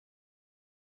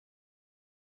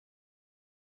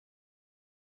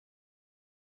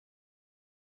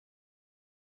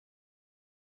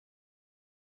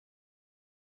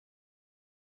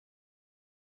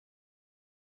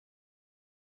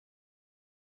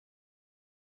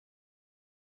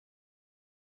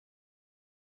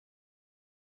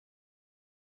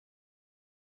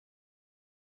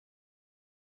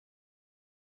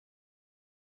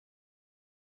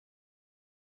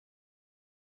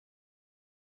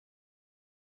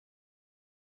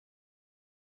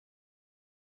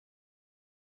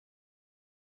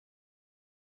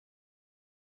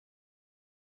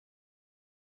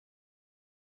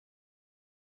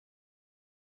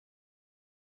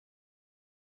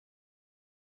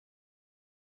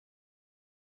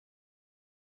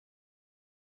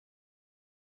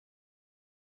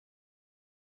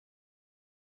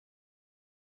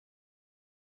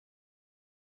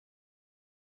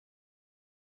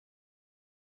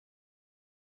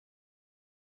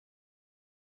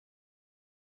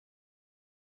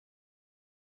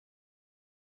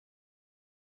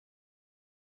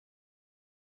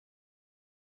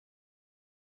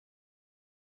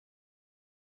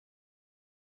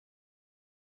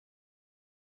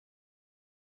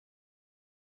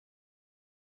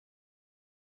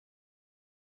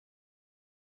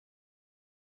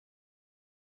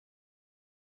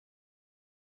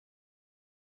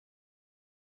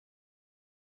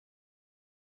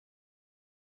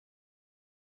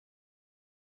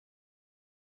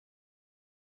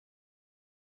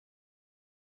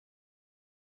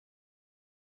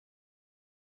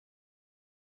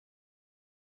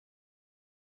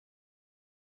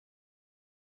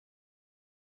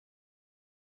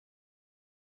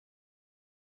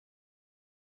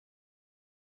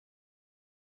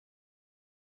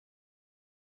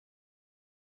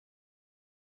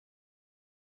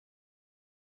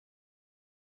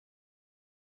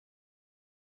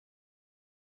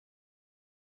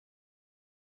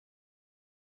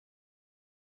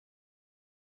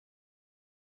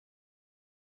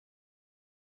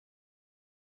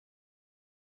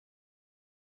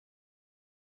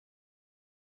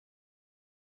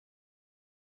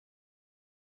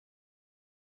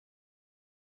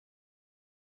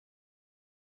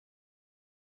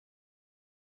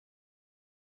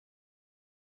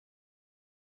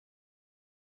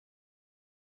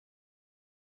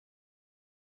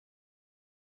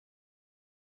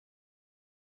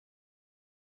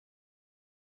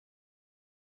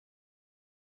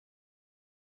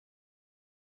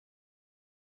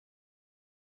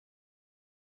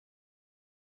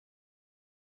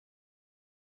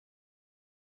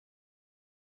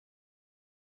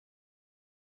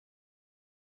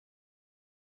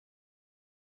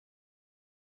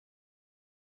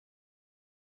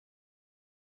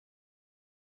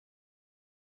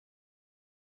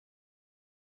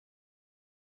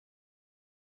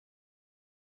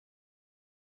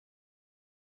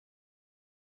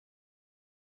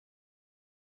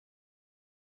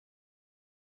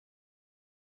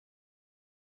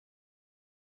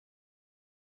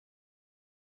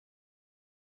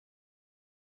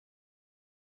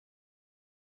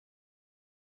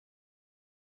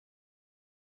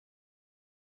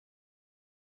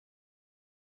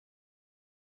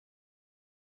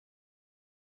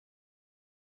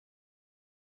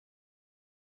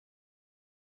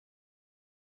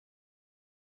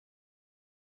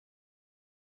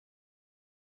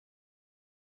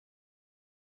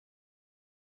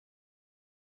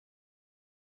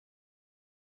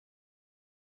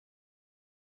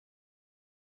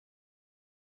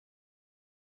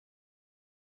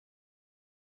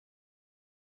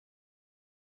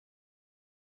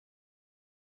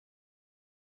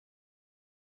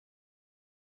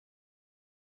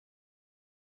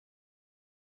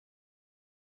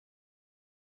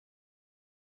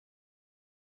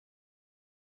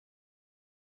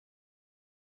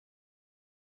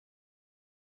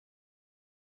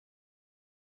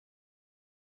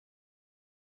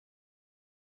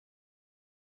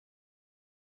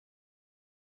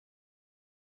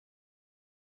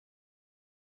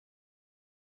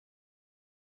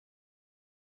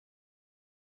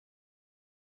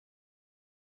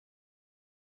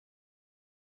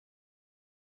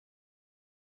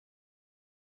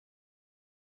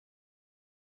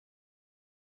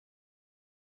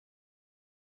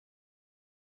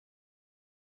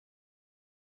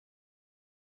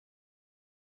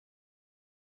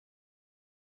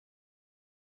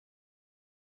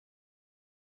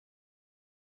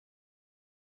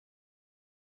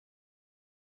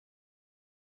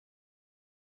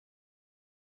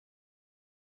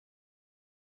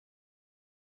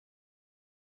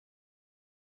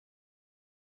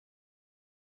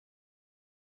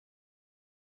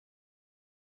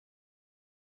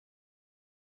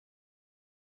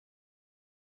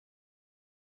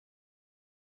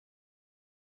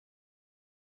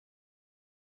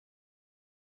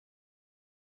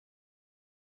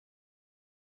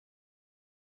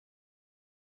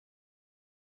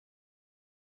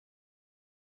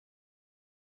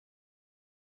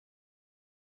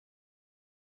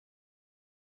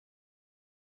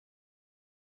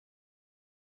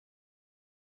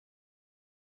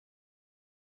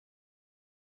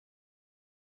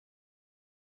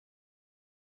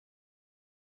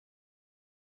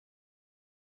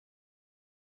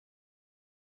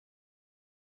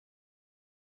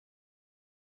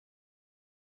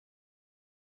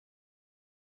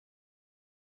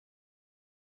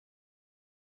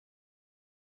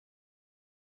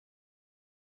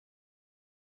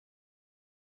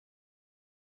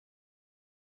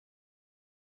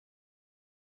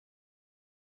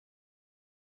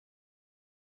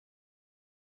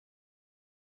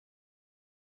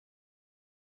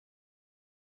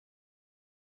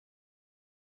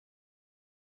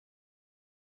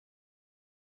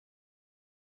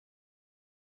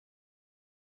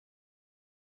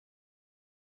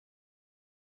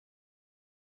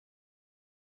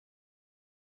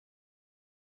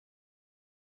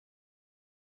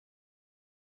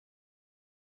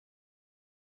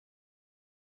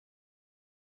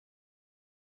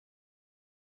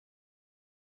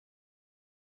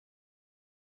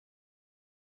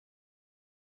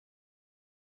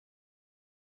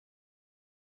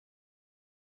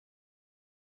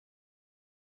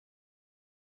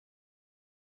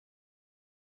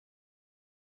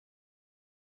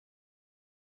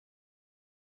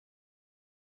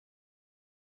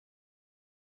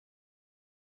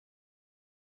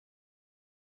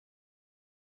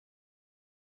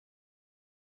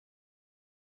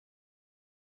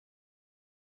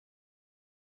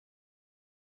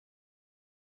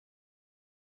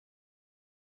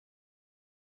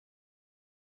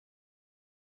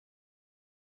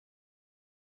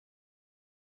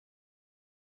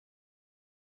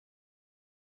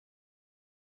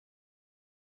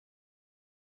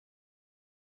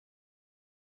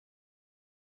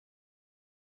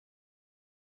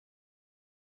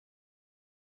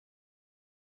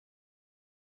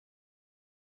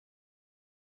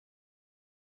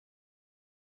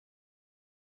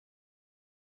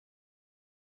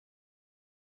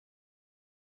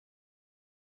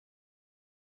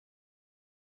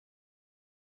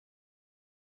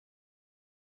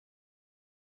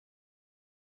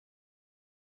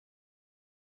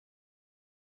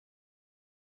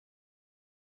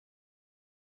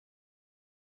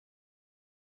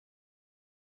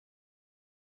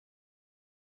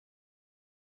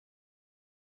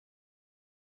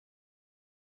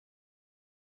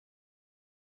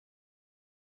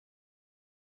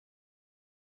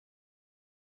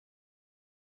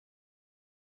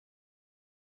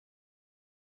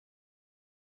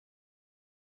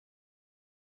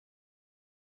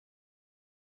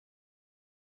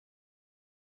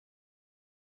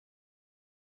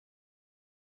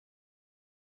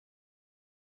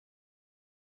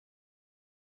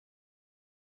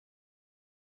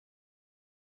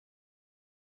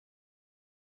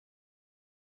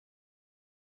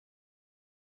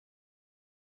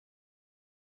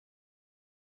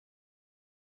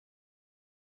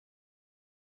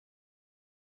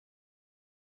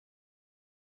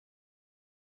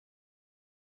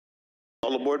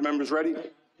All the board members ready?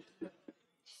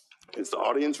 Is the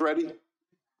audience ready?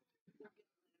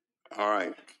 All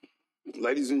right.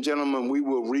 Ladies and gentlemen, we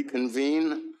will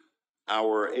reconvene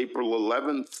our April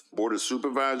 11th Board of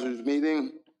Supervisors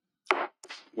meeting.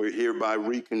 We're hereby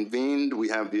reconvened. We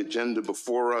have the agenda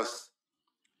before us.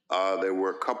 There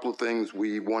were a couple of things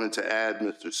we wanted to add.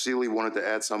 Mr. Seeley wanted to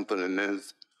add something and then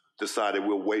decided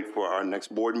we'll wait for our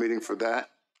next board meeting for that.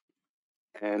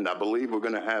 And I believe we're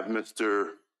going to have Mr.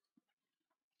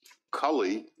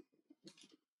 Cully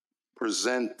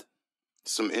present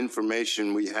some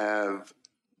information we have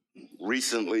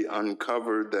recently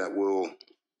uncovered that will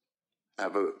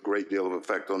have a great deal of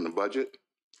effect on the budget.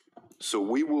 So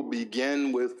we will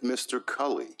begin with Mr.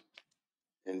 Cully.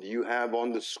 And you have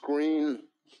on the screen.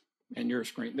 And your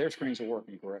screen, their screens are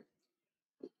working, correct?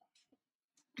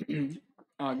 Good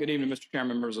evening, Mr.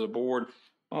 Chairman, members of the board.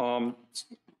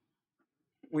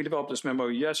 We developed this memo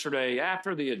yesterday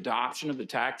after the adoption of the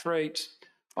tax rates.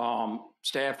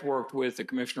 Staff worked with the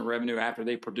Commissioner of Revenue after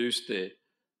they produced the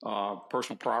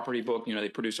personal property book. You know, they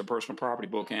produced a personal property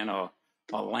book and a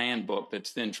land book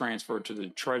that's then transferred to the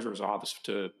Treasurer's office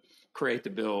to create the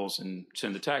bills and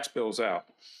send the tax bills out.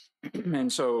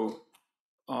 And so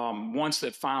once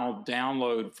the final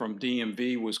download from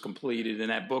DMV was completed and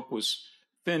that book was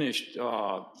finished,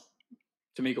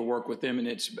 Tamika worked with them, and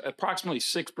it's approximately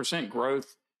 6%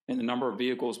 growth in the number of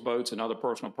vehicles, boats, and other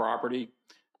personal property,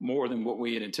 more than what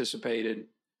we had anticipated.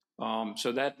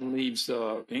 So that leaves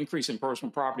the increase in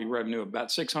personal property revenue of about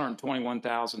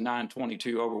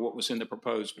 $621,922 over what was in the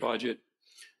proposed budget.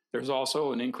 There's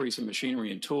also an increase in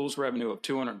machinery and tools revenue of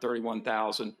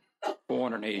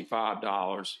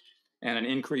 $231,485 and an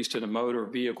increase to the motor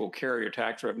vehicle carrier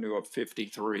tax revenue of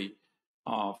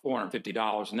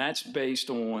 $450, and that's based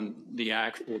on the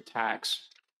actual tax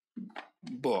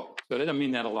book. So that doesn't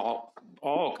mean that'll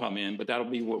all come in, but that'll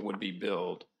be what would be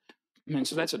billed. And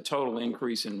so that's a total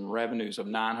increase in revenues of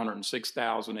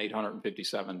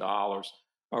 $906,857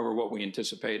 over what we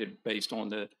anticipated based on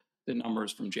the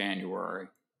numbers from January.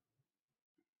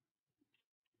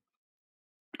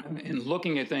 And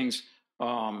looking at things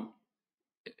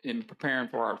in preparing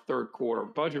for our third quarter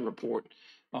budget report,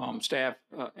 staff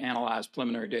analyzed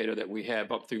preliminary data that we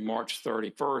have up through March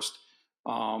 31st.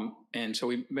 And so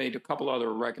we made a couple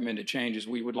other recommended changes.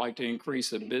 We would like to increase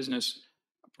the business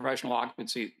professional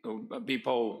occupancy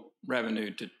BPOL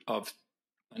revenue of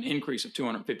an increase of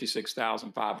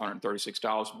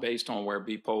 $256,536 based on where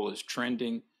BPOL is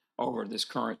trending over this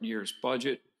current year's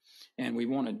budget. And we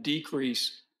want to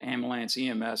decrease ambulance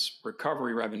EMS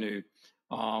recovery revenue.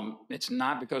 It's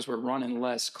not because we're running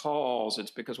less calls,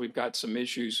 it's because we've got some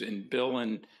issues in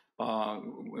billing,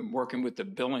 working with the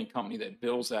billing company that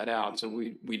bills that out. So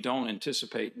we don't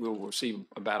anticipate we'll receive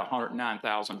about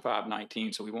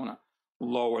 $109,519. So we want to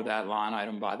lower that line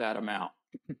item by that amount.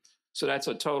 So that's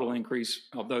a total increase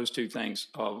of those two things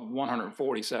of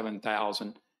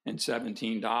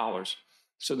 $147,017.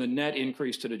 So the net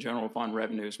increase to the general fund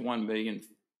revenue is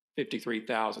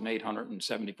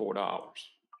 $1,053,874.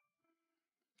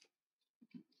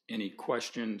 Any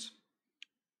questions?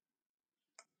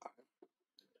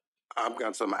 I've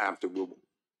got some after. You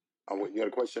got a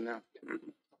question now?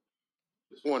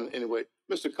 This one, anyway.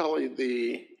 Mr. Cully,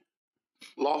 the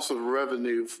loss of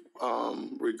revenue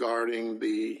regarding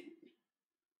the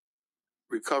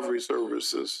recovery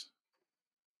services,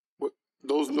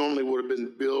 those normally would have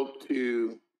been billed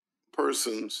to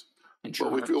persons,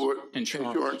 but we feel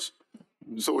insurance.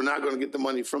 So we're not going to get the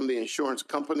money from the insurance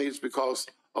companies because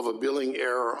of a billing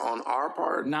error on our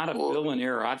part? Not a billing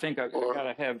error. I think I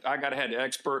gotta have the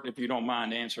expert, if you don't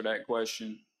mind, answer that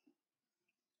question.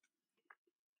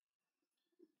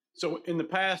 So in the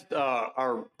past,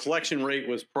 our collection rate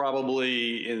was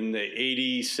probably in the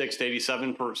 86 to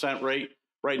 87% rate.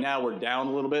 Right now, we're down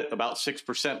a little bit, about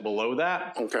 6% below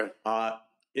that. Okay.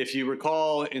 If you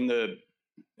recall, in the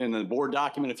board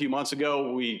document a few months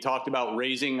ago, we talked about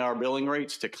raising our billing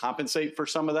rates to compensate for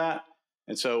some of that.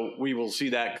 And so we will see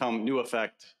that come new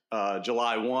effect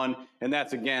July 1. And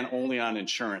that's, again, only on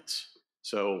insurance.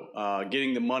 So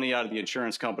getting the money out of the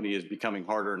insurance company is becoming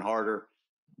harder and harder.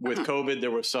 With COVID,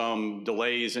 there were some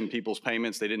delays in people's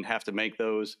payments. They didn't have to make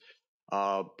those.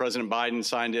 President Biden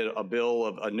signed a bill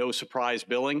of a no surprise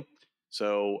billing.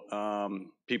 So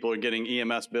people are getting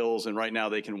EMS bills, and right now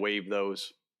they can waive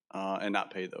those and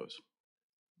not pay those.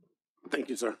 Thank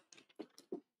you, sir.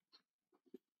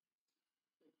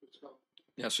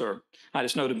 Yes, sir. I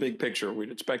just know the big picture.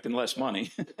 We're expecting less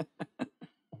money.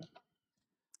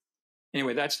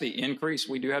 Anyway, that's the increase.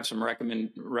 We do have some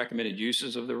recommended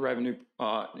uses of the revenue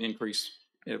increase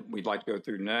we'd like to go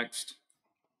through next.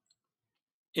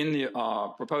 in the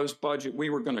proposed budget, we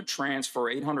were going to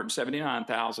transfer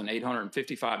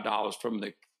 $879,855 from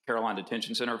the Carolina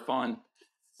Detention Center Fund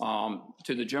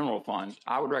to the general fund.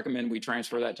 I would recommend we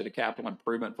transfer that to the capital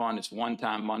improvement fund. It's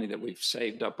one-time money that we've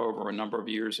saved up over a number of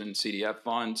years in CDF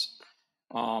funds.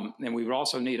 And we would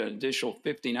also need an additional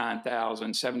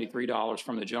 $59,073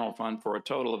 from the general fund for a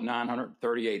total of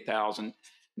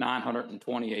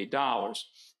 $938,928.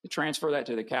 To transfer that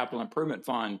to the capital improvement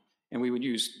fund, and we would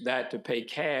use that to pay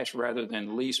cash rather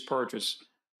than lease purchase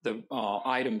the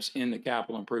items in the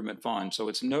capital improvement fund. So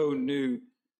it's no new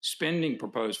spending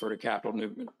proposed for the capital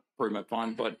improvement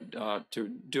fund, but to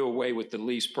do away with the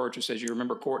lease purchase. As you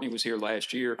remember, Courtney was here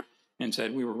last year and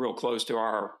said we were real close to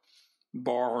our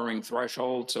borrowing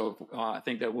threshold. So I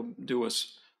think that will do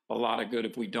us a lot of good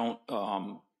if we don't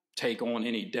take on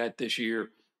any debt this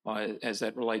year as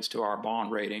that relates to our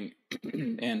bond rating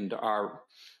and our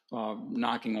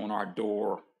knocking on our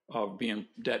door of being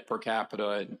debt per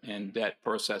capita and debt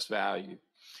per assessed value.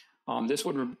 This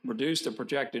would reduce the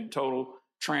projected total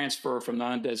transfer from the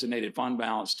undesignated fund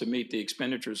balance to meet the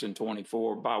expenditures in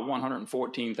 24 by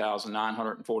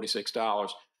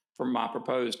 $114,946 from my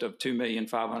proposed of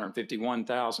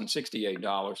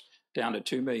 $2,551,068 down to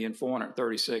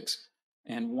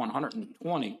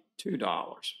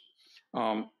 $2,436,122.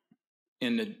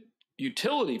 In the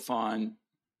utility fund,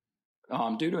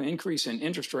 due to an increase in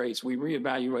interest rates, we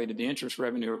reevaluated the interest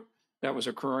revenue that was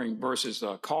occurring versus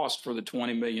the cost for the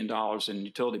 $20 million in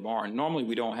utility borrowing. Normally,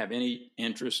 we don't have any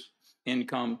interest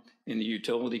income in the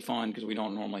utility fund because we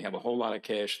don't normally have a whole lot of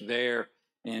cash there.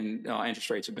 And interest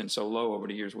rates have been so low over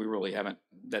the years, we really haven't,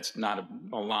 that's not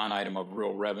a line item of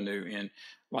real revenue. And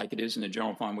like it is in the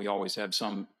general fund, we always have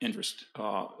some interest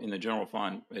in the general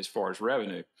fund as far as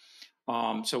revenue.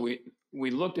 So we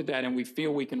looked at that and we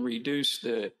feel we can reduce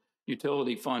the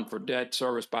utility fund for debt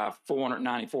service by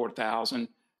 $494,000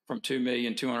 from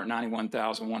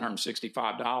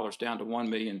 $2,291,165 down to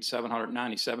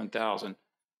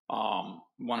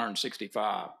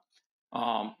 $1,797,165.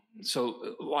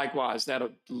 So likewise,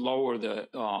 that'll lower the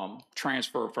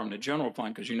transfer from the general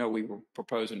fund because, you know, we were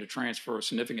proposing to transfer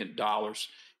significant dollars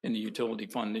in the utility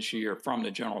fund this year from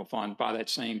the general fund by that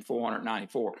same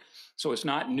 494. So it's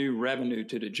not new revenue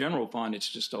to the general fund. It's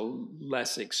just a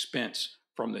less expense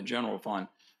from the general fund.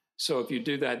 So if you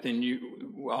do that, then you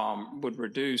would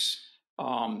reduce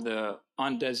the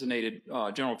undesignated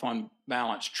general fund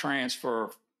balance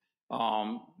transfer,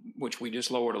 which we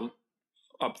just lowered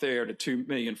up there to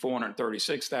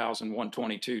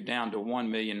 $2,436,122 down to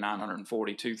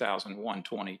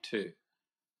 $1,942,122.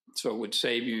 So it would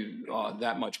save you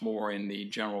that much more in the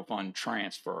general fund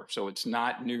transfer. So it's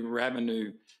not new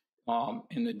revenue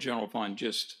in the general fund,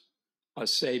 just a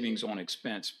savings on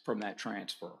expense from that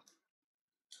transfer.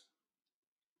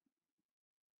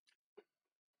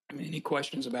 Any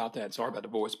questions about that? Sorry about the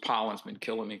voice. Pollen's been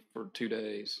killing me for 2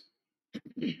 days.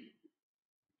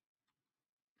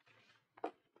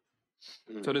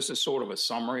 So this is sort of a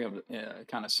summary of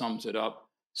kind of sums it up.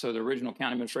 So the original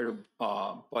county administrator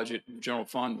budget general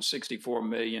fund was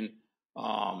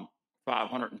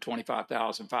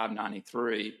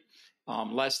 $64,525,593.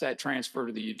 Less that transfer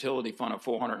to the utility fund of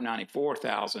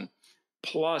 $494,000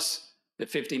 plus the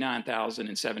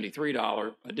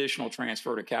 $59,073 additional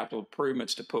transfer to capital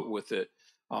improvements to put with the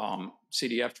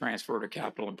CDF transfer to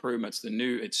capital improvements. The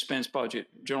new expense budget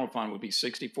general fund would be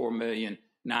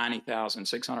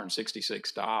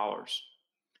 $64,090,666.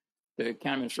 The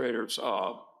county administrator's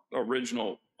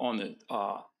original on the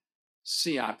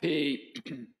CIP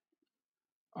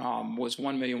was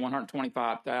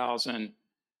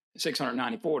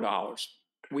 $1,125,694.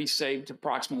 We saved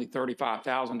approximately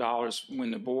 $35,000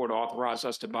 when the board authorized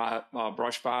us to buy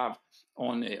Brush 5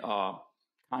 on the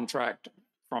contract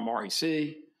from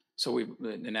REC. So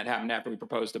and that happened after we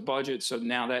proposed the budget. So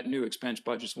now that new expense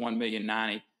budget is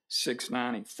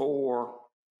 $1,090,694.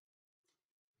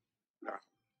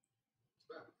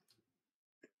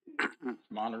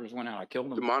 Monitors went out. I killed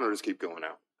them. The monitors keep going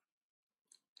out.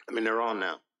 I mean, they're on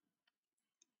now.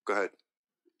 Go ahead.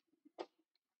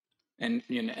 And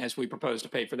you know, as we propose to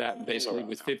pay for that, basically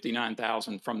with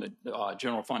 $59,000 from the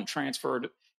general fund transferred,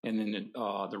 and then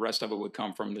the rest of it would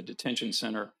come from the detention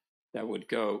center. That would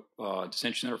go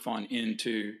detention center fund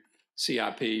into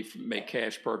CIP, make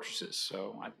cash purchases.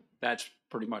 So that's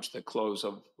pretty much the close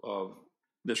of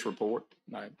this report.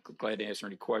 I'm glad to answer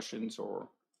any questions or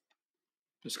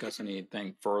discuss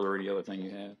anything further. Any other thing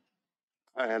you have?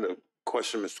 I had a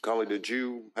question, Mr. Cully. Did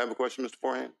you have a question, Mr.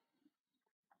 Forehand?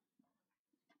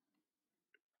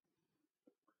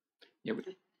 Yeah,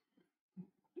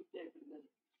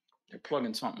 they're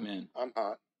plugging something in. I'm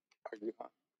hot. Are you hot?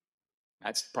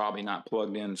 That's probably not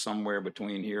plugged in somewhere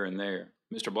between here and there.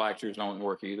 Mr. Blackshear's don't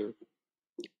work either.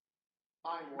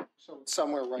 So it's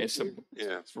somewhere right It's, here.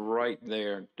 Yeah, it's right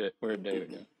there, where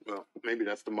David is. well, maybe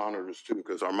that's the monitors too,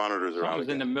 because our monitors are I on was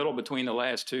in the again. middle between the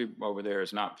last two over there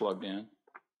is not plugged in.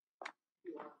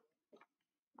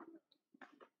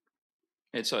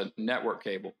 It's a network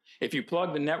cable. If you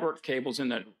plug the network cables in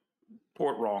the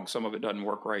port wrong, some of it doesn't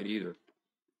work right either.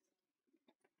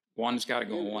 One's got to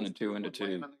go in 1 and 2 into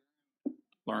 2.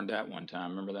 Learned that one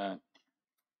time. Remember that?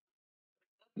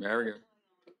 There we go.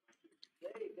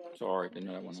 Sorry, didn't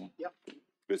know that one on.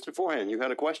 Mr. Forehand, you had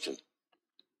a question?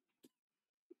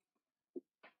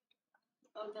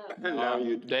 And now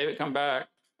you, David, come back.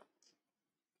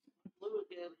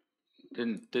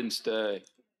 Didn't stay.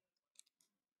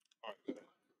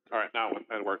 All right, now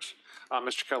that works.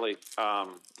 Mr. Kelly,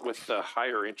 with the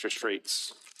higher interest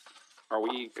rates, are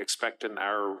we expecting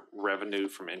our revenue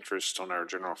from interest on our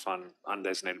general fund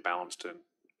undesignated balance to,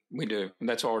 We do.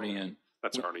 That's already in.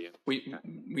 that's already in?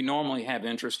 We normally have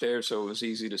interest there, so it was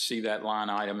easy to see that line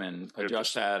item and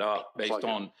adjust that up based Plug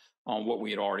in. on what we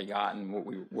had already gotten, what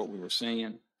we were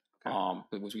seeing.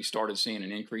 Because we started seeing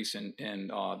an increase in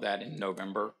that in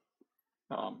November,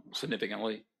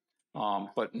 significantly.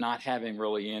 But not having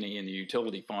really any in the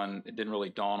utility fund, it didn't really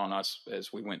dawn on us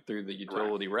as we went through the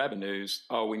utility revenues.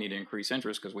 Oh, we need to increase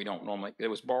interest because we don't normally, it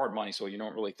was borrowed money, so you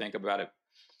don't really think about it.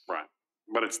 Right.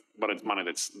 But it's money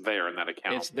that's there in that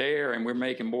account. It's there and we're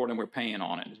making more than we're paying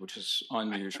on it, which is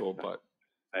unusual, but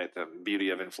The beauty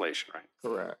of inflation, right?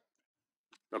 correct.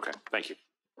 Okay, thank you.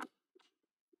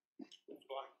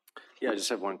 Yeah, I just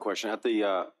have one question. At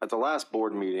the last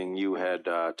board meeting, you had,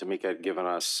 Tamika had given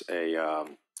us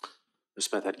Ms.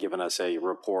 Smith had given us a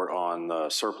report on the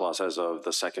surplus as of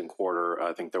the second quarter.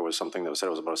 I think there was something that said it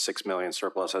was about a 6 million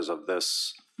surplus as of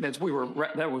this That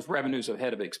was revenues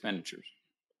ahead of expenditures.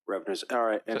 revenues. All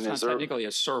right. So it's not technically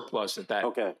a surplus at that.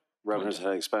 Okay. Revenues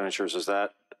ahead of expenditures. Is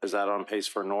that on pace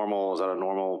for normal? Is that a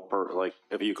normal like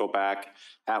if you go back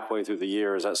halfway through the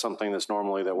year, is that something that's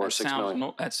normally that we're 6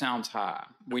 million? That sounds high.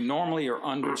 We normally are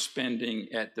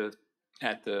underspending at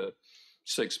the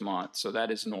 6 months, so that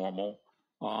is normal.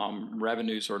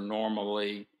 Revenues are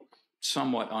normally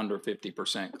somewhat under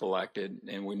 50% collected,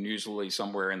 and we're usually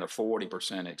somewhere in the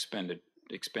 40%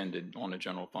 expended on the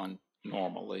general fund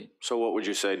normally. So what would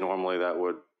you say normally that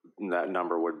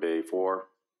number would be? 4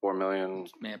 million?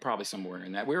 Man, probably somewhere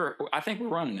in that. I think we're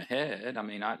running ahead. I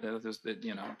mean,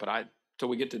 but till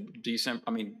we get to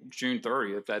June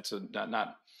 30th, that's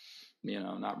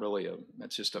not really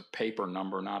that's just a paper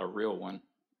number, not a real one.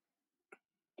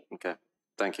 Okay.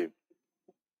 Thank you.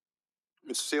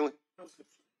 Mr. Sealy?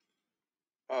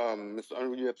 Mr.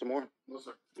 Underwood, you have some more? No,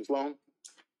 sir. Ms. Long?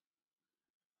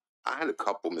 I had a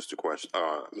couple,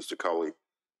 Mr. Cully.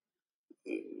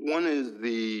 One is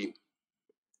the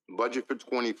budget for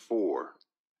 24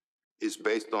 is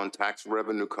based on tax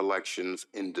revenue collections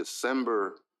in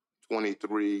December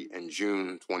 23 and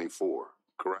June 24,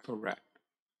 correct? Correct.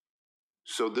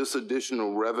 So this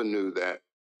additional revenue that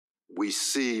we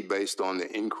see based on the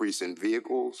increase in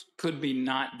vehicles, Could be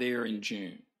not there in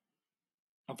June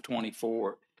of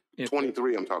 24.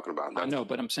 23 I'm talking about. I know,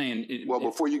 but I'm saying.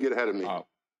 Before you get ahead of me, Oh,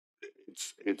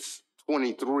 it's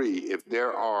 23. If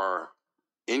there are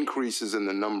increases in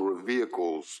the number of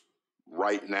vehicles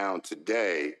right now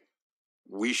today,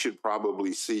 we should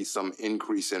probably see some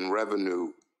increase in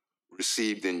revenue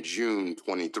received in June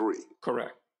 23.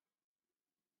 correct.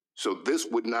 So this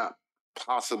would not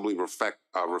possibly reflect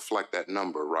that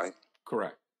number, right?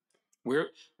 Correct.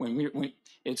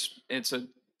 It's an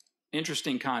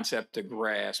interesting concept to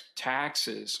grasp.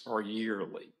 Taxes are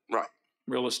yearly. Right.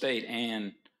 Real estate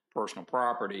and personal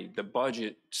property. The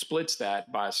budget splits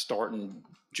that by starting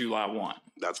July 1.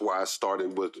 That's why I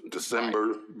started with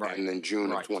December Right. and then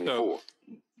June of Right. 24. So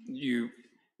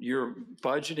you're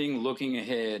budgeting looking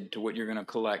ahead to what you're going to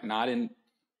collect,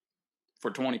 for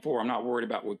 24. I'm not worried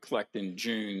about what we collect in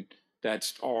June.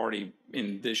 That's already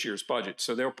in this year's budget.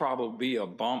 So there'll probably be a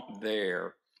bump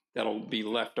there that'll be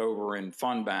left over in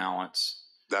fund balance.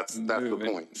 That's the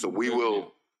point. So we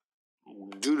will,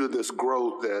 due to this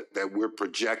growth that we're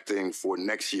projecting for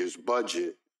next year's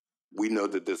budget, we know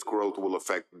that this growth will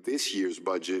affect this year's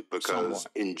budget because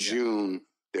in June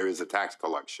there is a tax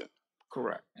collection.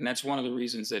 Correct. And that's one of the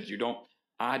reasons that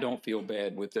I don't feel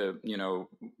bad with the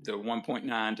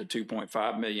 1.9 to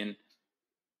 2.5 million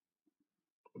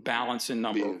balancing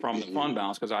number from the fund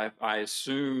balance, because I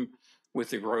assume with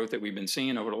the growth that we've been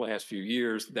seeing over the last few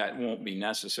years, that won't be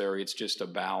necessary. It's just a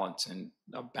balance in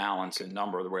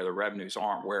number where the revenues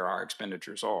aren't where our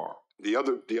expenditures are. The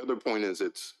other point is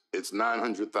it's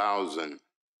 900,000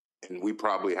 And we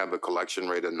probably have a collection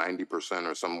rate of 90%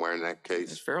 or somewhere in that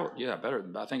It's case. fairly, yeah, better.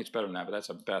 I think it's better than that, but that's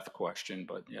a Beth question.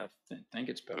 But yeah, I think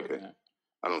it's better Okay. than that.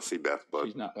 I don't see Beth, but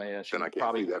She's not. Yeah, she's then I can't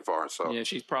probably see that far, so. Yeah,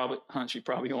 she's probably on. She's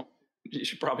probably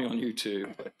on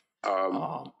YouTube.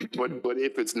 But But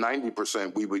if it's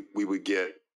 90%, we would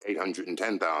get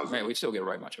 810,000. man, we still get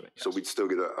right much of it. So yes. we'd still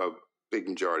get a big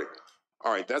majority.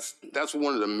 All right, that's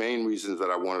one of the main reasons that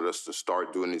I wanted us to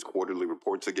start doing these quarterly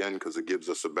reports again, because it gives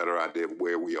us a better idea of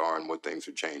where we are and what things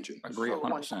are changing. Agree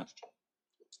 100%.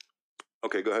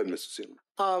 Okay, go ahead, Mr.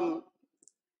 Seaman.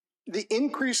 The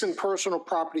increase in personal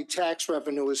property tax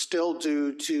revenue is still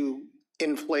due to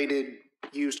inflated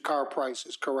used car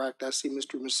prices, correct? I see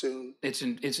Mr. Masoon. It's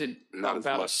Not as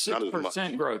about a much, not as much.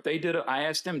 6% growth. I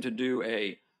asked them to do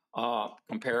a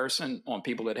comparison on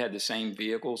people that had the same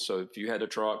vehicle. So if you had a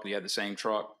truck, you had the same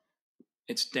truck,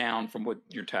 it's down from what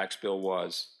your tax bill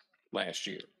was last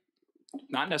year.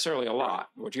 Not necessarily a lot,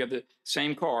 but you have the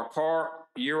same car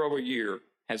year over year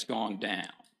has gone down.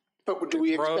 But do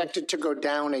we expect it to go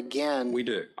down again? We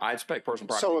do. I expect personal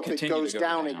property So to if it continue goes to go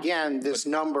down again, this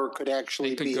number could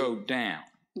actually it could be. go down.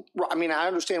 I mean, I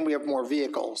understand we have more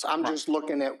vehicles. I'm just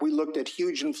looking at, we looked at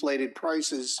huge inflated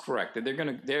prices. Correct.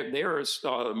 There is,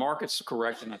 the market's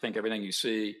correct, and I think everything you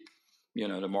see,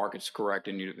 the market's correct,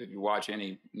 and if you watch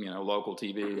any, local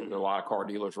TV, there's a lot of car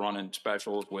dealers running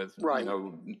specials with, Right.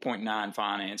 0.9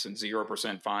 finance and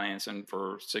 0% financing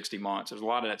for 60 months. There's a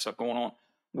lot of that stuff going on,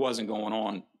 wasn't going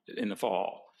on in the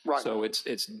fall. Right. So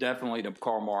it's definitely the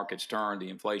car market's turn. The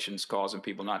inflation's causing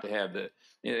people not to have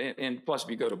and plus if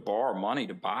you go to borrow money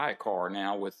to buy a car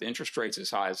now with interest rates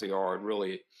as high as they are, it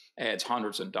really adds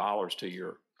hundreds of dollars to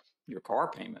your car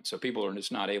payment. So people are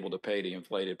just not able to pay the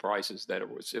inflated prices that it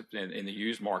was in the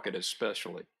used market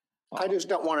especially. I just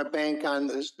don't want to bank on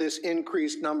this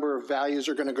increased number of values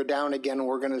are going to go down again. And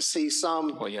we're going to see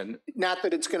some, Well, yeah, not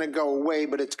that it's going to go away,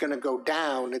 but it's going to go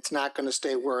down. It's not going to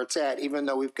stay where it's at, even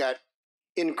though we've got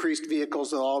increased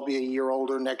vehicles that'll all be a year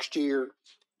older next year.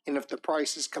 And if the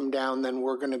prices come down, then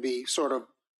we're going to be sort of,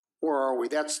 where are we?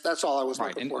 That's all I was right.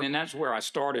 looking for. And that's where I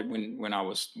started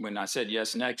when I said,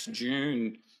 yes, next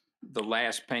June, the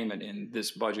last payment in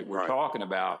this budget we're Right. talking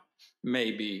about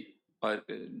may be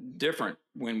different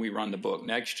when we run the book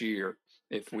next year.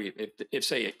 If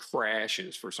say it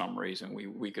crashes for some reason,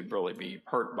 we could really be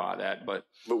hurt by that. But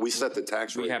we set the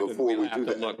tax we rate have before we have do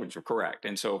to that. look, which are correct.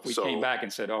 And so if we So- came back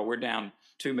and said, oh, we're down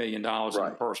 $2 million in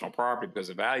Right. personal property because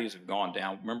the values have gone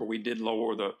down. Remember, we did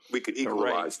lower We could rate.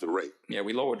 equalize the rate. Yeah,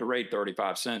 we lowered the rate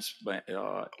 35 cents. But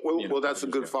Well, that's a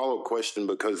good follow-up question,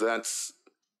 because that's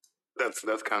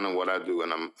kind of what I do,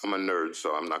 and I'm a nerd,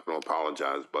 so I'm not going to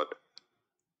apologize. But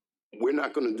we're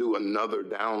not going to do another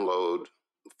download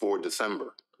for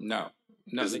December. No,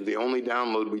 This is the only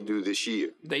download we do this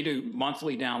year. they do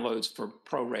monthly downloads for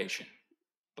proration.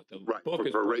 But the Right, book for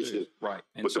is proration. produced, right.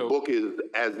 And But the book is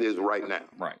as is right now.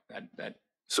 right. That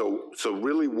So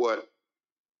really what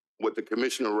the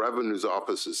Commissioner of Revenue's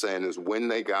office is saying is when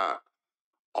they got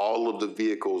all of the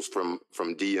vehicles from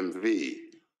DMV,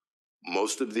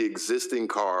 most of the existing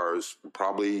cars,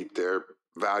 probably their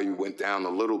value went down a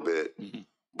little bit,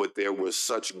 but there was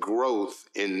such growth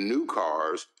in new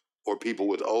cars or people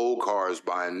with old cars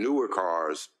buying newer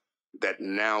cars that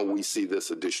now we see this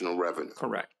additional revenue.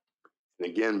 correct. And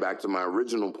again, back to my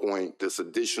original point, this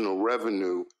additional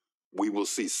revenue, we will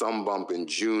see some bump in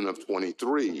June of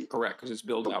 23 Correct, because it's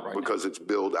billed out right because it's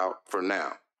billed out for now.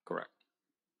 now. Correct.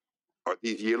 Are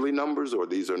these yearly numbers or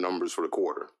these are numbers for the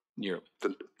quarter? Yearly.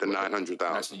 The That's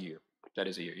 900,000. a year. That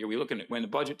is a year. Yeah, we're looking at, when the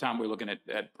budget time, we're looking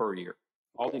at per year.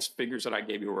 All these figures that I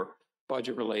gave you were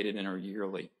budget related and are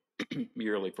yearly,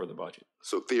 yearly for the budget.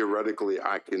 So theoretically,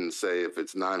 I can say if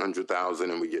it's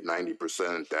 900,000 and we get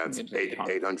 90%, that's It's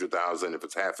 800,000. If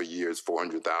it's half a year, it's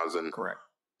 400,000. Correct.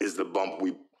 Is the bump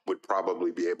we would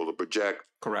probably be able to project.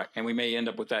 Correct. And we may end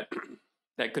up with that.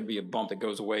 That could be a bump that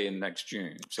goes away in next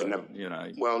June. So,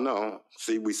 And well, no.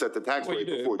 See, we set the tax Well, you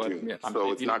rate do, before but, June, yeah, so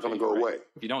if it's you not don't going to change go the away. rate.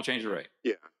 If you don't change the rate.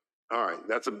 Yeah. All right.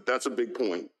 That's a big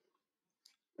point.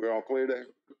 We're all clear there?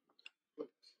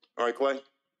 All right, Clay?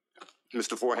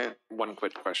 Mr. Forehand? One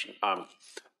quick question.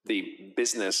 The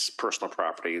business personal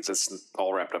property, is this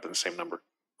all wrapped up in the same number?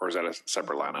 Or is that a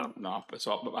separate line item? No, it's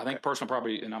all, but I think personal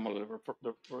property, and I'm going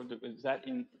to, is that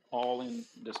all in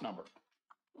this number?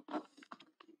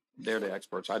 They're the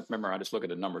experts. I remember I just look at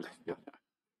the numbers.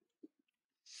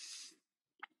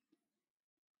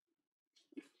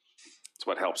 It's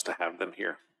what helps to have them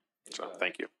here. So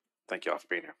thank you. Thank you all for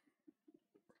being here.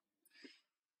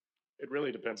 It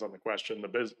really depends on the question.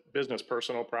 The business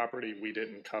personal property, we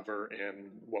didn't cover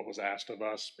in what was asked of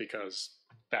us because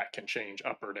that can change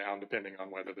up or down depending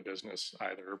on whether the business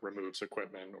either removes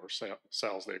equipment or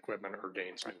sells the equipment or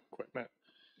gains new equipment.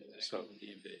 So,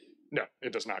 no,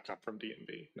 it does not come from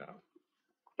DMV, no.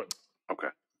 But Okay,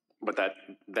 but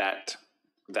that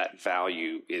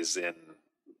value is in,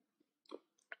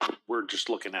 we're just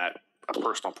looking at a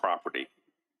personal property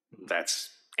that's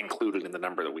included in the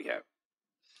number that we have.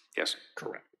 Yes,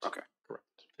 correct. okay. Correct.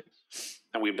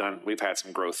 And we've had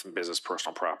some growth in business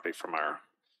personal property from our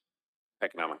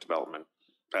economic development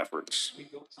efforts. Yeah,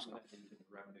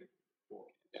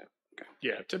 okay.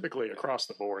 Yeah, typically across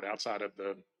the board, outside of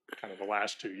the kind of the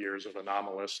last 2 years of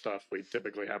anomalous stuff, we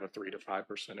typically have a 3 to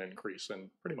 5% increase in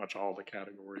pretty much all the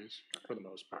categories for the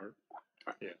most part.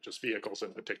 Yeah, just vehicles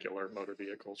in particular, motor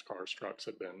vehicles, cars, trucks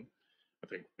have been, I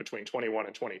think between 21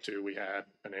 and 22, we had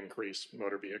an increase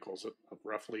motor vehicles of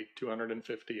roughly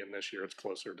 250, and this year it's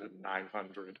closer to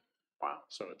 900. Wow.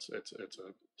 So it's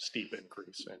a steep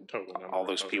increase in total number. All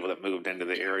those people that moved into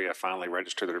the area finally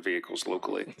register their vehicles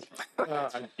locally.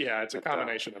 Yeah, it's a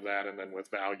combination of that, and then with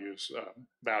values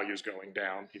going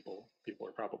down, people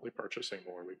are probably purchasing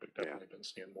more. We've definitely been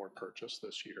seeing more purchase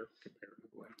this year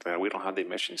comparatively. Yeah, we don't have the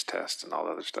emissions test and all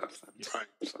the other stuff. Right.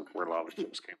 So where a lot of the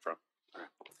chips came from.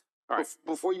 All right.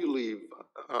 Before you leave,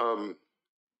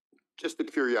 just a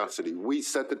curiosity, we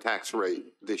set the tax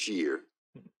rate this year,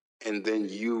 and then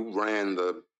you ran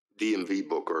the DMV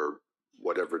book or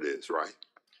whatever it is, right?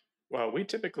 Well, we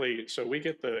typically, so we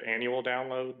get the annual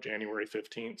download January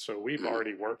 15th. So we've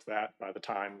already worked that by the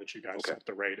time that you guys set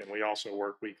the rate. And we also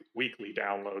work weekly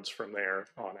downloads from there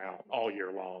on out all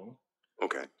year long.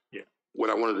 Okay. Yeah.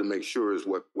 What I wanted to make sure is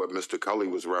what Mr. Cully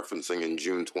was referencing in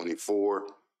June 24,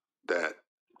 that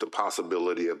the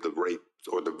possibility of the rate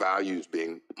or the values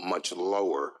being much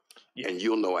lower. Yeah. And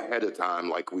you'll know ahead of time,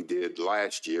 like we did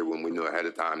last year when we knew ahead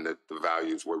of time that the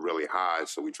values were really high,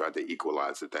 so we tried to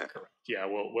equalize it then. Correct. Yeah,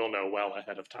 we'll know well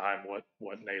ahead of time what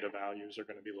NADA values are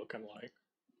going to be looking like.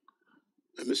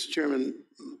 Mr. Chairman,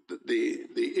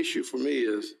 the issue for me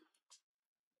is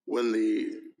when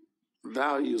the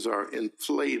values are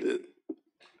inflated,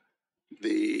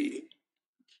 the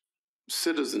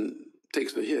citizen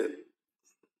takes a hit.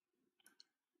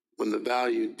 When the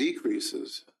value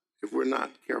decreases, if we're not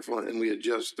careful and we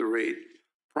adjust the rate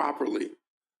properly,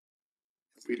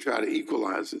 if we try to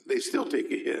equalize it, they still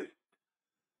take a hit.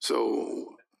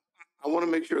 So I want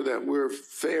to make sure that we're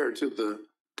fair to the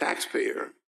taxpayer,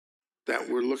 that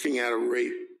we're looking at a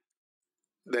rate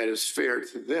that is fair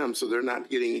to them so they're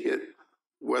not getting hit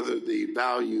whether the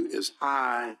value is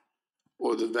high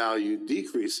or the value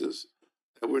decreases,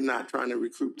 that we're not trying to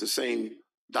recoup the same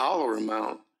dollar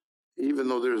amount, even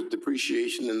though there's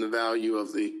depreciation in the value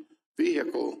of the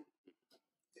vehicle,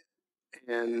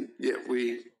 and yet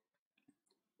we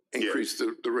increase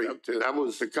the rate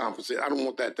to compensate. I don't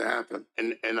want that to happen.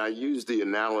 And I use the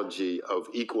analogy of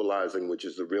equalizing, which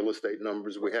is the real estate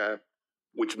numbers we have,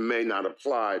 which may not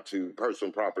apply to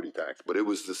personal property tax, but it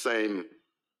was the same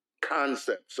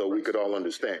concept, so we could all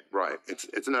understand. Right.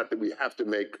 It's not that we have to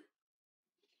make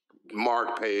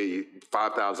Mark pay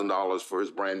 $5,000 for his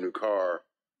brand new car,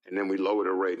 and then we lower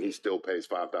the rate and he still pays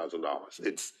 $5,000.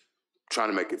 It's trying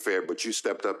to make it fair, but you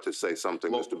stepped up to say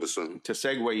something, Mr. Bassoon. To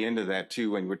segue into that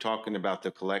too, when we're talking about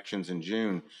the collections in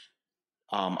June,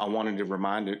 I wanted to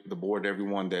remind the board,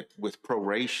 everyone, that with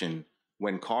proration,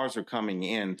 when cars are coming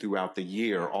in throughout the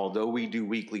year, although we do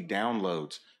weekly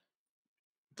downloads,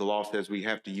 the law says we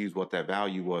have to use what that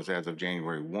value was as of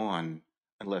January 1,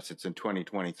 unless it's a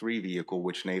 2023 vehicle,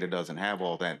 which NADA doesn't have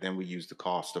all that. Then we use the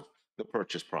cost of the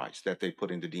purchase price that they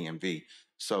put into DMV.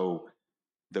 So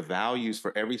the values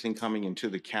for everything coming into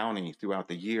the county throughout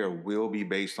the year will be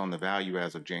based on the value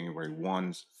as of January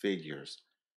 1's figures,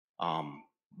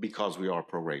 because we are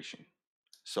proration.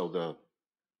 So the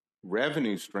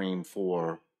revenue stream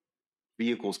for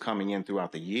vehicles coming in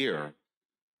throughout the year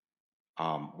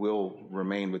will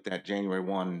remain with that January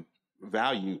 1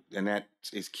 value, and that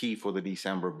is key for the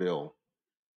December bill.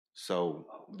 So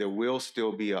there will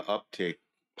still be a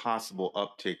possible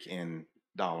uptick in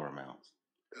dollar amounts.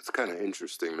 That's kind of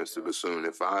interesting, Mr. Bassoon.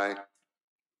 If I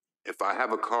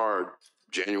have a car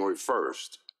January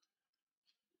 1st,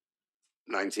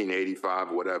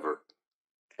 1985, whatever,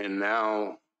 and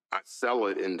now I sell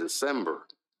it in December,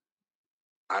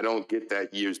 I don't get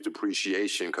that year's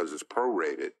depreciation because it's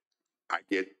prorated. I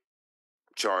get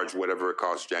charged whatever it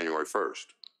costs January 1st.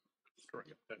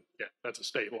 Correct. Yeah, that's a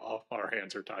state law. Our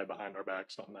hands are tied behind our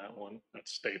backs on that one.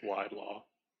 That's statewide law.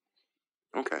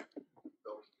 Okay.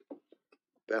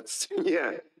 That's,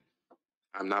 yeah,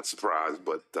 I'm not surprised,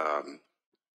 but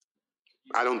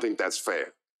I don't think that's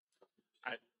fair.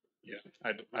 Yeah,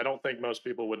 I don't think most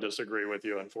people would disagree with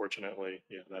you, unfortunately.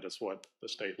 Yeah, that is what the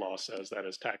state law says. That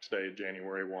is tax day,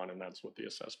 January 1, and that's what the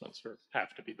assessments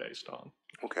have to be based on.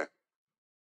 Okay.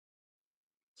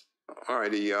 All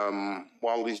righty,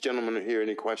 while these gentlemen are here,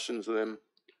 any questions of them?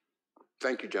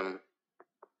 Thank you, gentlemen.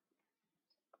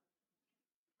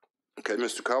 Okay,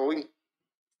 Mr. Cully?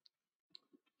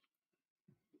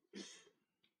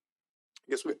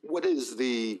 Yes, what is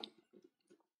the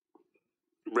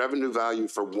revenue value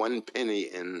for 1 penny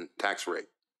in tax rate?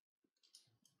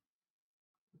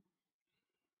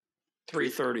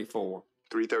 334.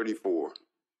 334.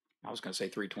 I was going to say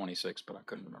 326, but I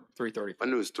couldn't remember. 334. I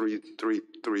knew it was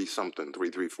 333 something.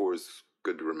 334 is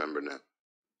good to remember now.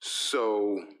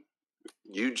 So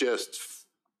you just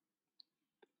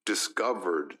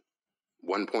discovered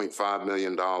 $1.5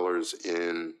 million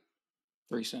in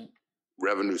 3 cents.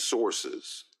 revenue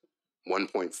sources,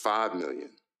 1.5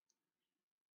 million,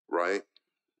 right?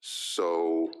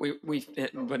 So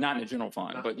But not in the general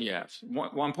fund, but yes,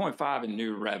 1.5 in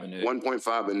new revenue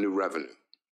 1.5 in new revenue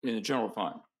in the general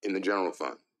fund. in the general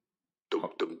fund.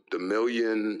 The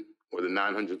million or the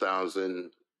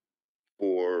 900,000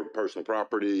 for personal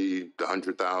property, the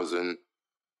 100,000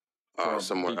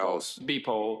 somewhere else.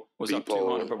 B-poll was up B-poll.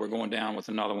 200, but we're going down with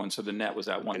another one, so the net was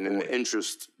at And then 140. the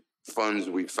interest funds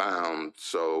we found,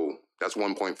 so that's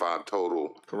 1.5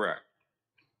 total, Correct.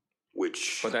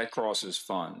 which, But that crosses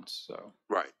funds, so.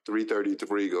 right,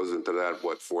 333 goes into that,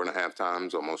 what, 4.5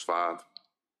 times, almost 5?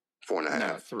 4.5.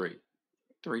 No, 3.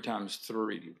 3 times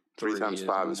 3. 3 times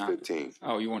 5 is 9. 15.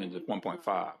 Oh, you wanted the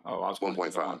 1.5. Oh, I was going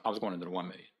 1.5. I was going into the 1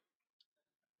 million.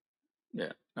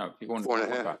 Yeah. No, you're going to 4.5.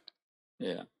 1.5.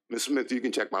 Yeah. Ms. Smith, you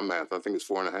can check my math. I think it's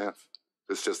 4.5.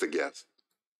 It's just a guess.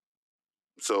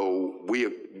 So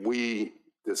we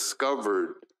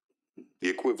discovered the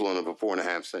equivalent of a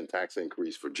 4.5 cent tax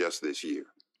increase for just this year,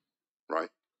 right?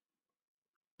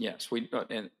 Yes, right.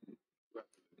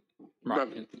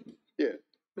 Yeah.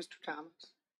 Mr.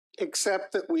 Thomas?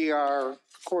 Except that we are,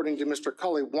 according to Mr.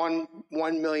 Cully,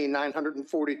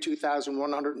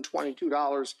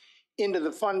 $1,942,122 into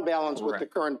the fund balance with the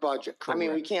Correct. current budget. I mean,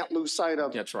 we Correct. can't lose sight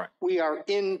of. That's right. We are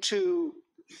into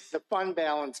the fund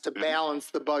balance to balance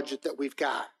the budget that we've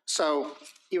got. So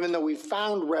even though we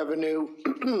found revenue,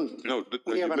 No,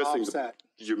 we you're have an missing offset.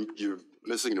 you're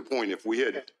missing the point. If we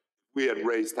had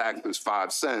raised taxes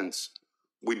 5 cents,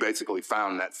 we basically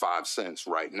found that 5 cents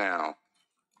right now.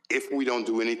 If we don't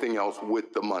do anything else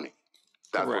with the money,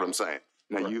 that's Correct. what I'm saying.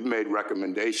 Now, Correct. you've made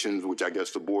recommendations, which I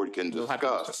guess the board can We'll have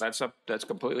discuss. that's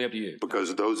completely up to you.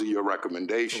 Because those are your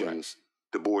recommendations.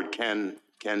 The board can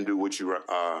do what you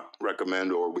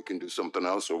recommend, or we can do something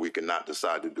else, or we can not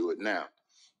decide to do it now.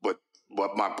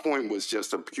 But my point was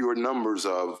just the pure numbers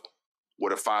of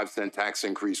what a 5 cent tax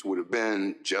increase would have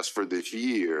been just for this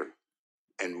year,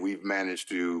 and we've managed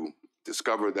to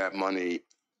discover that money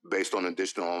based on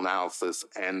additional analysis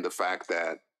and the fact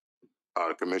that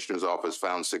the commissioner's office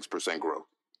found 6% growth.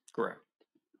 Correct.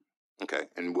 Okay,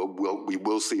 and we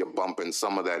will see a bump in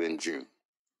some of that in June.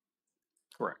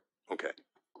 Correct. Okay.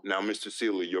 Now, Mr.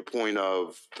 Seeley, your point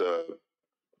of the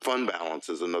fund balance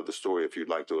is another story, if you'd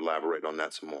like to elaborate on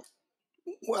that some more.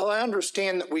 Well, I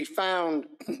understand that we found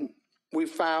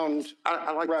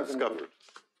I like revenue. discovered.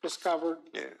 Discovered?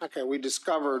 Yeah. Okay, we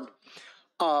discovered.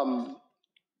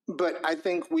 But I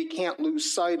think we can't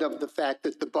lose sight of the fact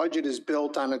that the budget is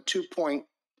built on a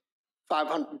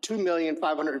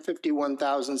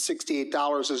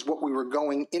 $2,551,068 is what we were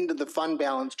going into the fund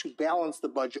balance to balance the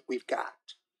budget we've got.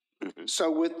 Mm-hmm.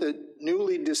 So with the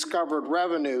newly discovered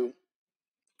revenue,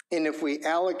 and if we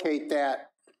allocate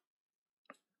that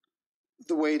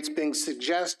the way it's being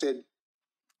suggested,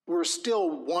 we're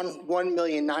still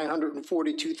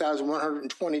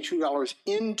 $1,942,122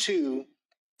 into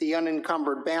the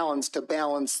unencumbered balance to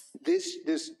balance this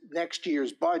next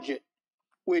year's budget,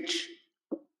 which,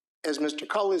 as Mr.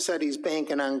 Cully said, he's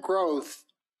banking on growth.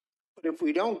 But if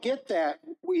we don't get that,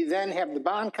 we then have the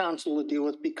bond council to deal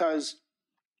with because,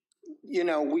 you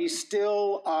know, we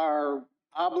still are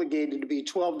obligated to be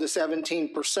 12 to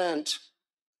 17%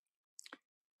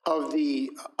 of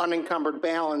the unencumbered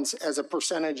balance as a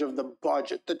percentage of the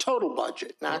budget, the total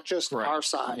budget, not just Correct. our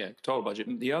side. Yeah, total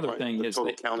budget. The other thing The is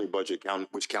total that county budget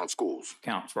which counts schools.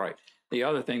 counts, right. The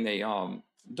other thing they don't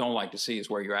like to see is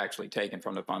where you're actually taking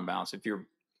from the fund balance. If you're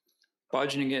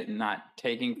budgeting it and not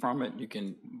taking from it,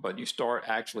 but you start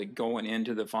actually going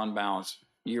into the fund balance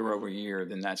year over year,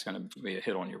 then that's going to be a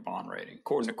hit on your bond rating,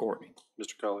 according to Courtney.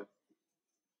 Mr. Cully?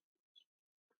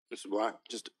 Mr. Black?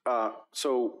 Just,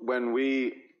 so when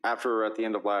at the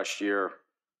end of last year,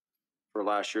 for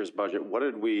last year's budget. What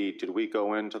did we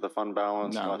go into the fund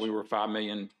balance? No, last- we were 5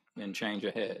 million and change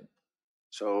ahead.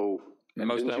 So. And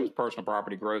most of didn't that you- was personal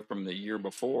property growth from the year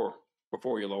before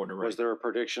you lowered the rate. Was there a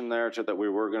prediction there that we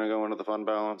were going to go into the fund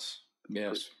balance?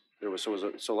 Yes. There was,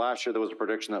 so last year there was a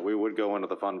prediction that we would go into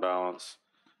the fund balance,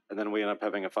 and then we ended up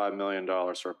having a $5 million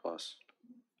surplus.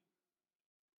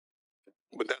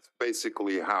 But that's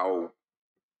basically how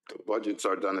the budgets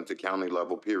are done at the county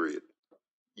level, period.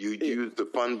 You use the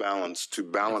fund balance to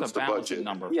balance It's a the balancing budget.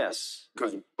 number. Yes.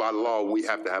 Because by law, we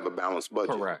have to have a balanced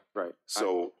budget. Correct. Right.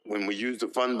 So when we use the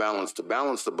fund balance to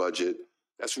balance the budget,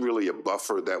 that's really a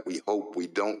buffer that we hope we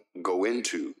don't go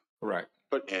into. Correct.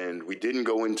 And we didn't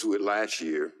go into it last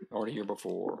year Or the year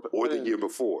before. or the year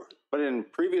before. But in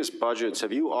previous budgets,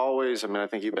 have you always, I mean, I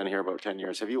think you've been here about 10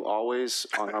 years, have you always,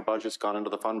 on our budgets, gone into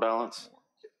the fund balance?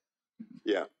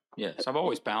 Yeah. Yes, I've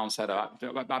always balanced that. I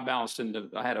balanced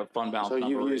I had a fund balance So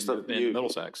you've number used in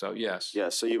Middlesex, so yes.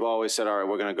 Yes, so you've always said, all right,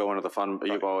 we're going to go into the fund,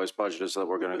 you've always budgeted so that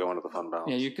we're going to go into the fund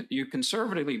balance. Yeah, you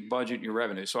conservatively budget your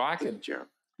revenue. So I could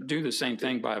do the same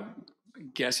thing by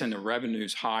guessing the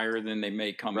revenues higher than they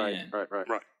may come in.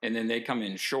 Right. And then they come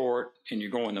in short and you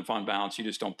go in the fund balance, you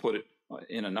just don't put it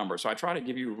in a number. So I try to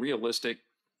give you realistic,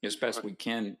 as best we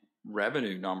can,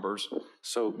 revenue numbers.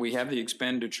 So We have the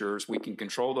expenditures. We can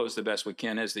control those the best we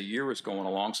can as the year is going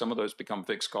along. Some of those become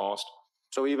fixed cost.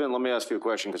 So even, let me ask you a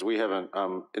question, because we haven't,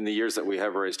 in the years that we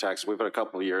have raised taxes, we've had a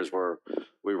couple of years where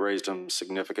we raised them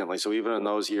significantly. So even in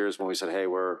those years when we said, hey,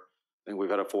 I think we've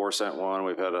had a 4-cent one,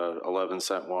 we've had a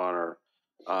 11-cent one, or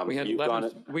We had you've 11. gone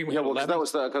it. We Yeah, had well, 11. that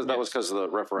was because of the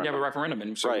Yeah, referendum. the referendum,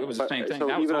 and so Right, it was the but- same thing. so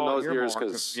That was even in all those years,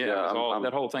 earmarked. 'cause, Yeah, yeah, it was all, I'm-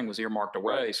 that whole thing was earmarked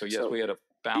away. Right, So yes, so we had a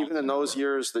balance. Even in those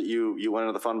years that you went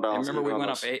into the fund And balance. remember, we even on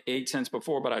went up those- 8 cents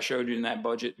before, but I showed you in that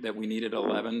budget that we needed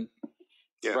 11,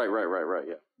 Yeah. Right,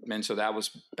 yeah. and so that was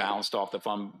balanced off the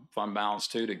fund balance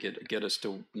too to get us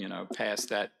to past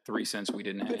that 3 cents we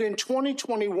didn't But have. in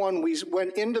 2021, we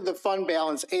went into the fund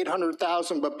balance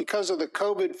 800,000, but because of the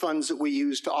COVID funds that we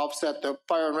used to offset the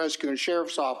fire and rescue and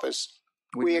sheriff's office,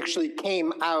 we actually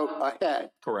came out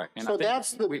ahead. Correct. And I So think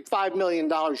that's the we- $5 million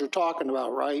you're talking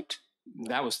about, right?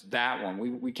 That was that one.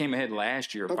 We came ahead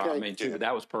last year, 5 Okay. million too, but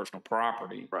that was personal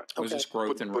property. Right. It was Okay. just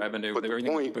growth in But- revenue. but the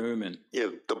Everything was point- booming. Yeah,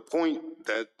 the point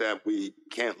that we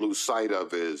can't lose sight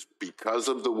of is because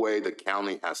of the way the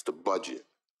county has to budget,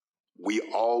 we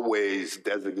always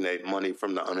designate money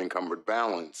from the unencumbered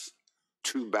balance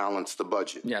to balance the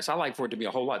budget. Yes, I like for it to be a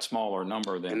whole lot smaller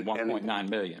number than And- 1.9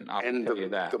 million. I'll and tell the- you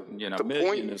that. the Million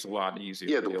point- is a lot easier.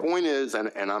 Yeah, to the deal point is, and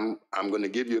I'm going to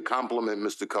give you a compliment,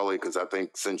 Mr. Cully, because I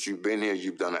think since you've been here,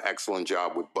 you've done an excellent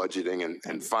job with budgeting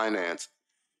and finance.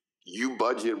 You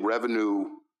budget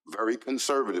revenue very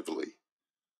conservatively.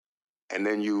 And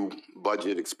then you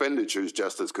budget expenditures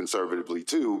just as conservatively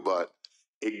too, but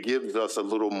it gives us a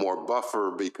little more buffer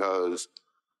because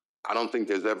I don't think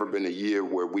there's ever been a year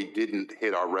where we didn't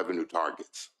hit our revenue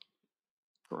targets.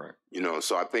 Correct.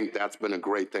 So I think that's been a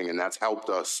great thing, and that's helped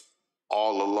us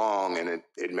all along, and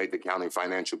it made the county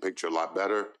financial picture a lot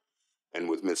better. And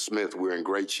with Ms. Smith, we're in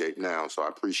great shape now, so I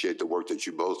appreciate the work that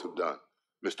you both have done.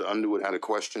 Mr. Underwood had a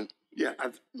question? Yeah,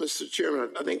 Mr.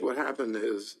 Chairman, I think what happened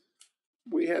is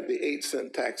we had the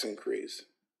 8-cent tax increase.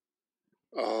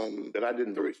 That I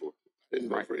didn't vote for. Didn't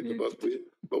vote for it,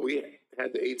 but we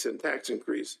had the 8-cent tax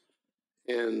increase.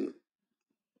 And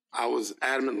I was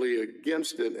adamantly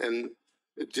against it, and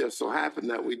it just so happened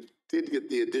that we did get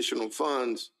the additional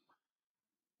funds,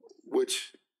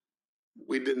 which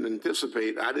we didn't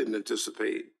anticipate. I didn't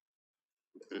anticipate,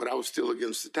 but I was still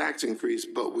against the tax increase.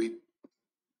 But we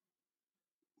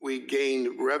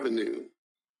gained revenue,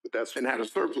 But that's and had a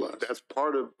surplus. That's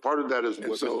part of that is And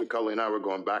what so- Mr. Cully and I were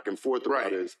going back and forth about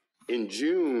Right. is in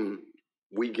June,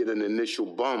 we get an initial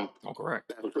bump Oh,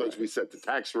 correct. because we set the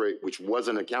tax rate, which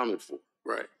wasn't accounted for.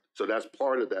 Right, So that's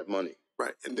part of that money.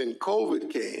 right. And then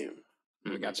COVID came,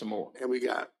 We got some more. and we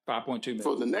got 5.2 for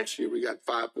million. the next year, we got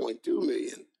 5.2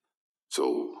 million.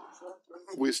 So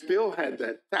we still had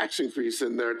that tax increase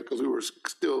in there because we were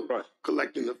still Right.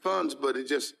 collecting the funds, but it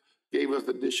just gave us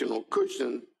additional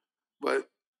cushion. But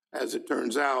as it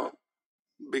turns out,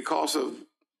 because of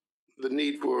the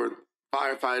need for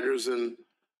firefighters, and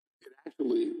it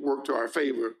actually worked to our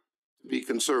favor to be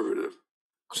conservative.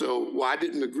 So while I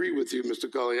didn't agree with you,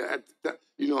 Mr. Cully,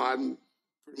 I'm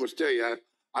pretty much tell you,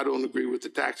 I don't agree with the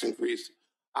tax increase.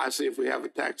 I say if we have a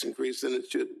tax increase, then it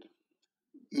should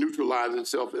neutralize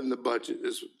itself in the budget,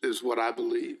 is what I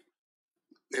believe.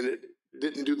 And it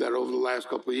didn't do that over the last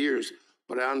couple of years,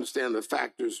 but I understand the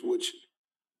factors which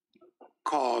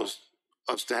caused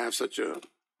us to have such a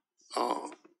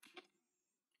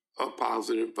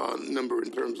positive number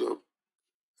in terms of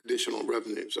additional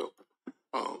revenue. So,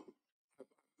 like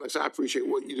I said, I appreciate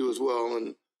what you do as well.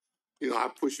 And, you know, I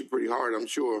push you pretty hard, I'm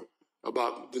sure,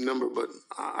 about the number, but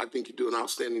I think you do an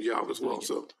outstanding job as well.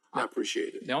 So I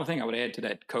appreciate it. The only thing I would add to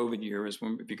that COVID year is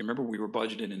when, if you can remember, we were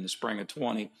budgeted in the spring of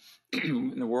 20,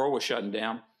 and the world was shutting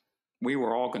down. We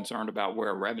were all concerned about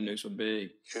where revenues would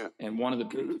be. Yeah. And one of the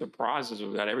big surprises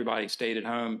was that everybody stayed at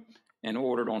home and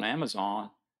ordered on Amazon,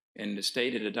 and the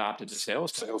state had adopted the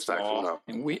sales tax Sales tax went law. up.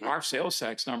 And our sales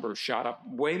tax numbers shot up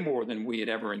way more than we had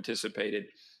ever anticipated,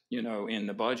 you know, in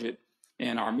the budget.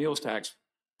 And our meals tax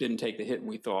didn't take the hit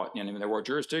we thought. And I mean, there were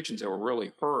jurisdictions that were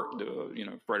really hurt, you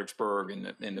know, Fredericksburg and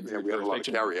the Yeah, we had a lot of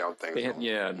carry-out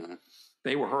things.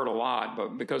 They were hurt a lot,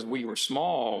 but because we were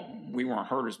small, we weren't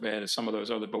hurt as bad as some of those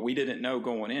others, but we didn't know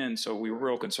going in. So we were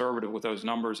real conservative with those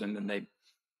numbers, and then they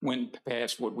went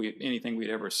past anything we'd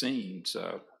ever seen.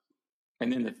 So,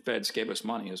 and then the feds gave us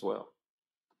money as well.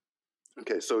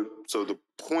 Okay, so the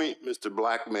point Mr.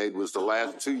 Black made was the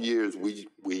last 2 years, we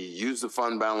used the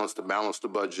fund balance to balance the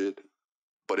budget,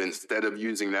 but instead of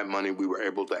using that money, we were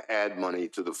able to add money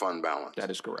to the fund balance. That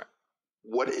is correct.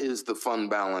 What is the fund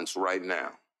balance right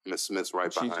now? Ms. Smith's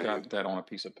right She's behind got you. that on a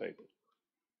piece of paper.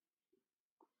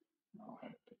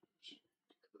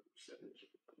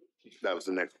 That was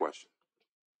the next question.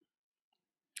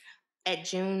 At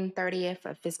June 30th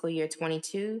of fiscal year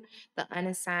 22, the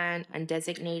unassigned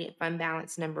undesignated fund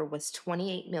balance number was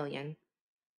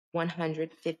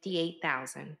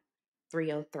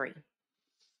 $28,158,303.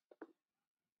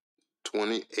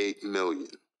 28 million.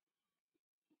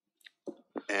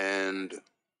 And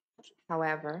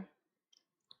However,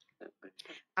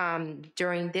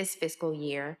 during this fiscal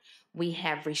year, we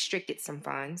have restricted some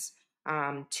funds,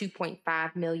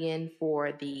 $2.5 million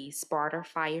for the Sparta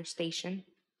Fire Station,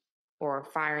 or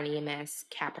Fire and EMS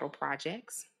Capital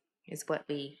Projects is what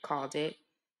we called it,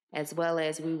 as well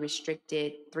as we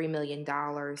restricted $3 million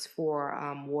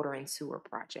for water and sewer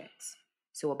projects.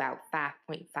 So about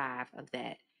 5.5 of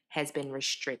that has been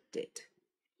restricted.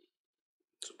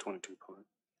 So 22 point.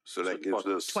 so that gives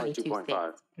us,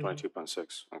 22.5. 22.6.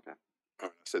 Okay. I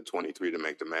said 23 to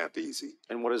make the math easy.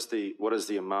 And what is the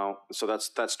amount? So that's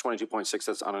 22.6.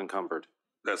 That's unencumbered.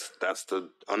 That's the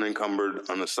unencumbered,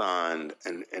 unassigned,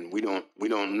 and we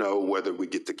don't know whether we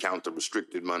get to count the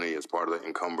restricted money as part of the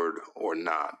encumbered or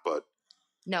not, but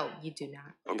No, you do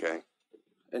not. okay.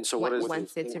 And so what is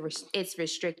Once it's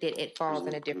restricted, it falls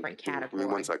in a different Give category.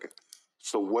 me 1 second.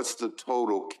 So what's the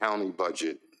total county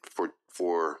budget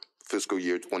for fiscal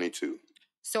year 22?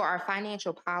 So our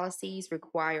financial policies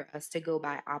require us to go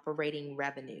by operating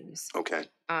revenues. Okay,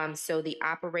 So the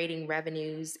operating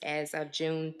revenues as of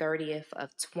June 30th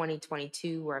of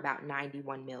 2022 were about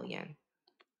 91 million.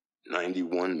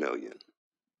 91 million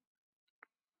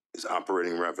is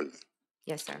operating revenue.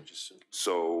 Yes, sir.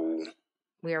 So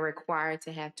We are required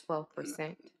to have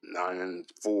 12%. 9 and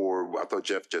 4, I thought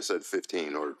Jeff just said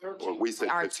 15, or we said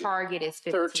Our 15. target is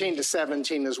 15. 13 to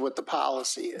 17 is what the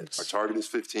policy Our is. target is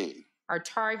 15. Our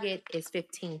target is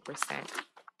 15%.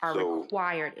 Our So-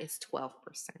 required is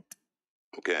 12%.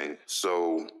 Okay,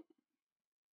 so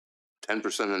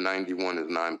 10% of 91 is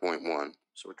 9.1,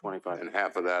 So we're 25. and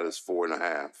half of that is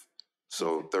 4.5.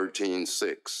 So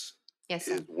 13.6 Yes,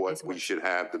 sir. is what we should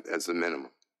have as the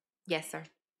minimum. Yes, sir.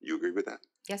 You agree with that?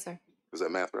 Yes, sir. Is that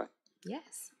math right?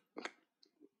 Yes.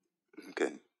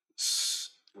 Okay.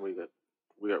 We got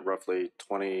roughly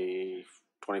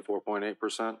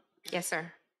 24.8%. Yes,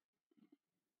 sir.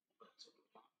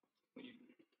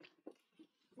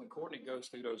 When Courtney goes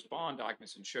through those bond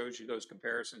documents and shows you those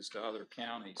comparisons to other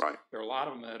counties, Right. there are a lot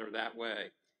of them that are that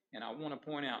way. And I want to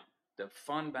point out, the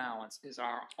fund balance is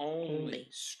our only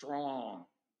strong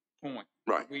point.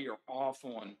 Right. We are off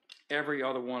on every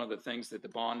other one of the things that the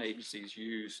bond agencies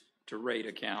use to rate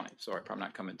a county. Sorry, I'm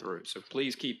not coming through. So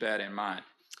please keep that in mind.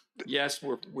 Yes,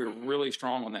 we're really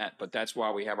strong on that, but that's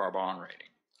why we have our bond rating.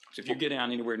 So if you get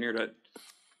down anywhere near the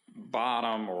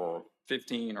bottom or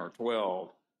 15 or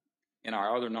 12, and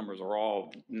our other numbers are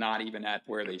all not even at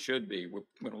where they should be, we're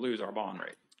going to lose our bond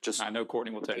rate. Just, I know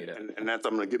Courtney will tell you that. and that's,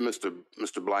 I'm going to give Mr.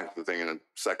 Black the thing in a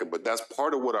second, but that's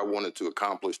part of what I wanted to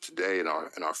accomplish today in our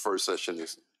first session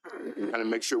is kind of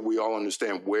make sure we all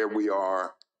understand where we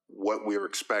are, what we're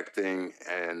expecting,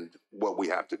 and what we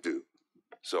have to do.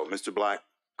 So, Mr. Black,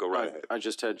 go right ahead. I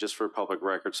just had, just for public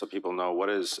record, so people know what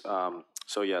is,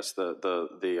 so yes,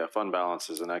 the fund balance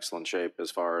is in excellent shape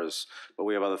as far as, but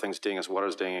we have other things dinging us. What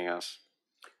is dinging us?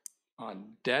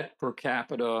 Debt per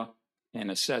capita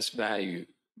and assessed value.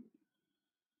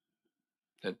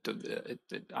 I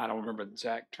don't remember the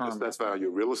exact term. That's value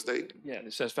of real estate. Yeah, the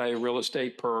assessed value of real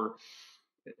estate per,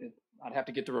 I'd have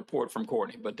to get the report from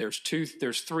Courtney, but there's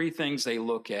three things they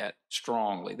look at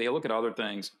strongly. They look at other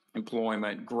things,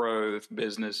 employment, growth,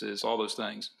 businesses, all those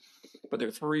things. But there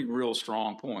are three real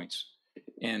strong points.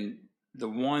 And the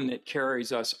one that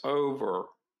carries us over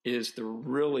is the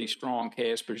really strong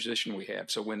cash position we have.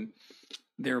 So when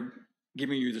they're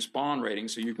giving you this bond rating,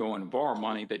 so you go and borrow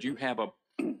money, that you have a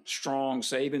strong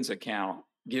savings account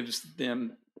gives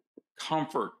them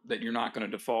comfort that you're not going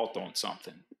to default on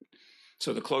something.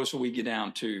 So the closer we get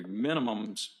down to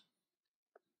minimums,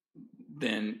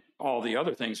 then all the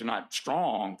other things are not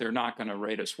strong. They're not going to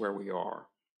rate us where we are.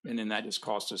 And then that just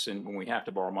costs us in when we have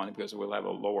to borrow money because we'll have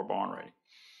a lower bond rating.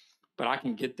 But I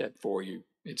can get that for you.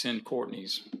 It's in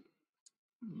Courtney's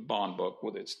bond book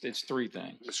with it's three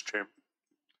things. Mr. Chairman.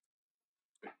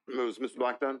 Was Mr.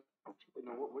 Blackburn?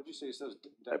 What did you say it says?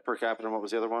 Per capita, and what was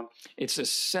the other one? It's the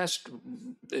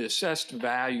assessed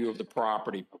value of the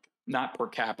property, not per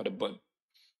capita, but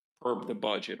per the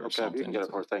budget or Okay, something. you can get it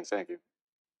for, thank you.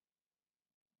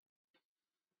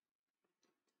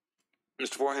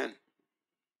 Mr. Forehand?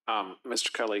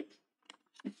 Mr. Kelly,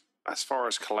 as far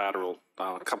as collateral,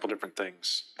 a couple different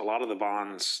things. A lot of the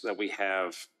bonds that we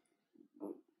have,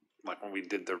 like when we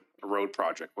did the road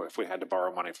project, if we had to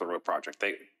borrow money for the road project,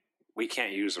 we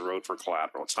can't use the road for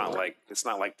collateral. It's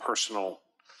not like personal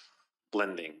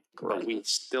lending. Correct. But we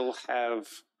still have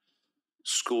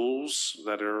schools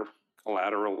that are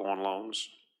collateral on loans.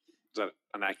 Is that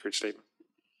an accurate statement?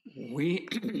 We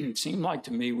it seemed like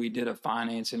to me we did a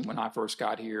financing when I first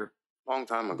got here Long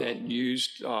time ago. that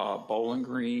used Bowling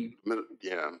Green.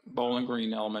 Yeah. Bowling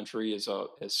Green Elementary is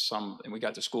some, and we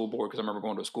got the school board because I remember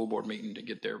going to a school board meeting to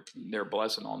get their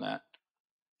blessing on that.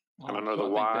 I don't know So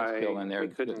the I think that's Y. still in there. We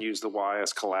couldn't use the Y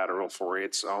as collateral for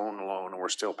its own loan, and we're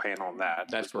still paying on that.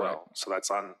 That's as well. correct. So that's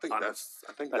I think that's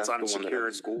the one that had the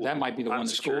unsecured. school. That might be the one the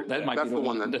school. Unsecured, That yeah. might That's be the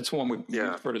one that- that's the one we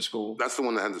yeah. used for the school. That's the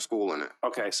one that had the school in it.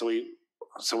 Okay, so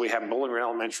we have Bowling Green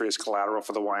Elementary as collateral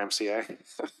for the YMCA.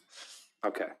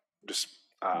 Okay, just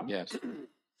Yes,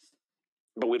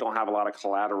 but we don't have a lot of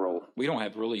collateral. we don't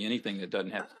have really anything that doesn't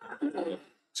have.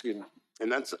 Excuse me.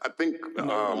 And that's, I think,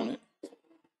 on it.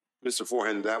 Mr.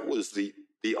 Forehand, that was the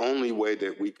only way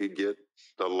that we could get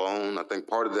the loan. I think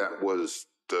part of that was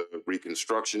the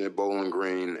reconstruction at Bowling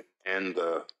Green and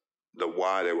the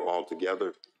Y, they were all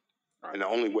together. Right. And the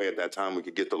only way at that time we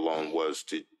could get the loan was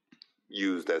to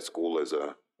use that school as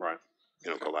a, Right.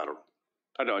 Collateral.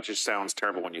 I know it just sounds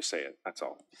terrible when you say it. That's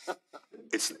all.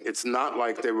 It's not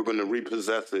like they were going to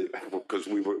repossess it because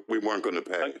we weren't going to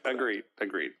pay. Agreed.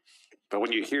 But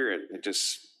when you hear it, it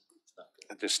just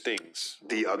stings.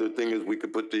 The other thing is we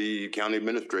could put the county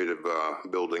administrative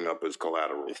building up as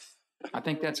collateral. I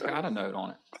think that's got a note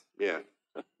on it. Yeah.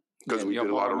 Because Yeah, we y'all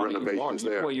did a lot of borrowed money. renovations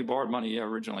there. Well, you borrowed money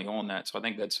originally on that, so I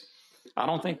think I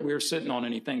don't think we're sitting on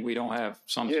anything we don't have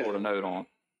some Yeah. sort of note on.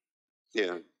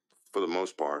 Yeah, for the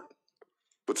most part.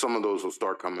 But some of those will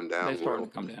start coming down. They starting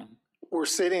to come down. We're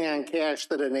sitting on cash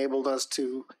that enabled us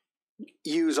to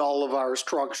use all of our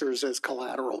structures as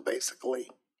collateral, basically.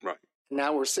 Right.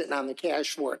 Now we're sitting on the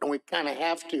cash for it, and we kind of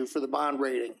have to for the bond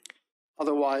rating.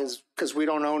 Otherwise, because we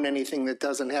don't own anything that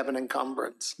doesn't have an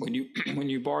encumbrance. When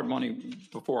you borrowed money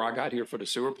before I got here for the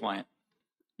sewer plant,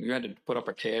 you had to put up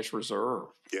a cash reserve.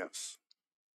 Yes.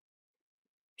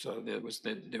 So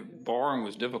the borrowing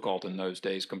was difficult in those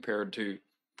days compared to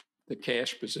the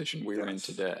cash position we're in Yes.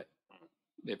 today.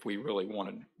 If we really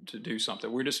wanted to do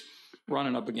something, we're just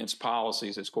running up against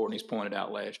policies, as Courtney's pointed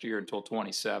out last year, until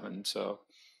 27. So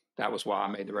that was why I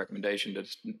made the recommendation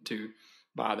to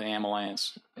buy the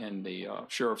ambulance and the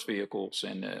sheriff's vehicles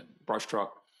and the brush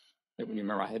truck. You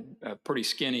remember I had a pretty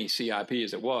skinny CIP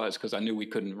as it was because I knew we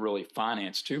couldn't really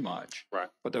finance too much. Right.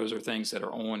 But those are things that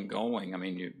are ongoing. I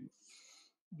mean,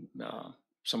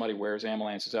 somebody wears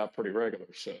ambulances out pretty regular,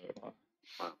 so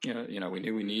we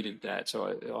knew we needed that. So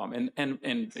and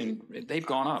they've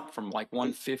gone up from like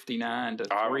 159 to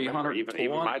I 300. remember even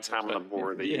my time on the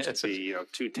board, they used to be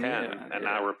 210, and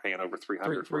now we're paying over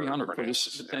 300. 300 for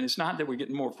this, and it's not that we're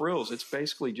getting more frills. It's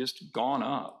basically just gone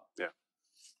up. Yeah.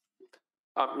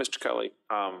 Mr. Kelly,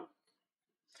 I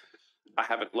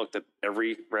haven't looked at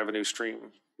every revenue stream,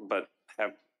 but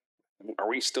are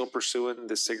we still pursuing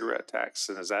the cigarette tax?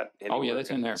 And is that? Oh yeah, that's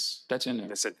in there. That's in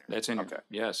there. It's in there. That's in there. Okay.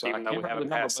 Yes. Even though we haven't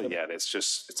passed it yet. yet,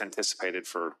 it's anticipated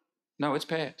for. No, it's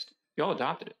passed. Y'all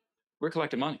adopted it. We're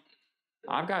collecting money.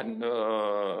 I've gotten,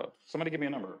 somebody give me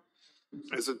a number.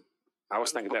 Is it? I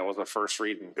was thinking that was the first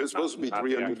reading. It's supposed to be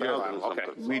 300,000 or Okay.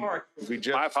 something. We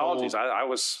just My apologies. sold- I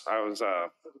was.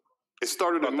 It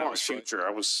started in That was March. right? future.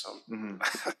 I was.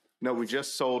 No, we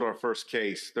just sold our first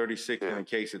case, 36 in Yeah. a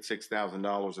case at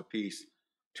 $6,000 a piece.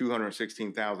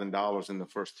 $216,000 in the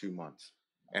first 2 months.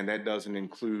 And that doesn't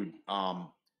include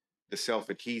the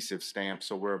self-adhesive stamp.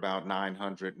 So we're about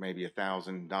 $900, maybe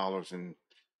 $1,000 in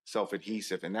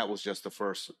self-adhesive. And that was just the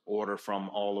first order from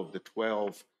all of the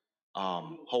 12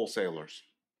 wholesalers.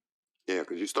 Yeah,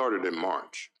 because you started in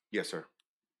March. Yes, sir.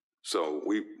 So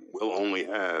we will only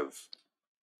have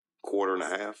quarter and a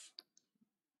half.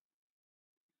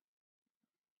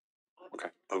 Okay.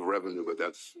 Of revenue, but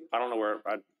that's I don't know where,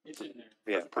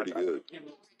 yeah. pretty good.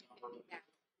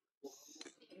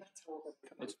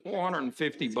 It's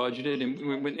 450 budgeted,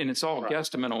 and it's all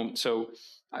guesstimate on. So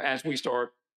as we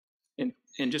start, and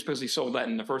just because he sold that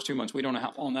in the first 2 months, we don't know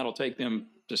how long that'll take them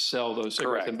to sell those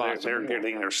cigarettes Correct. and buy some They're more.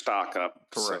 getting their stock up.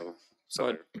 Correct.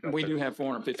 So But we do have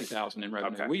 450,000 in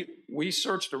revenue. Okay. We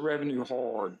searched the revenue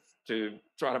hard to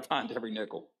try to find every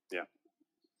nickel. Yeah.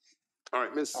 All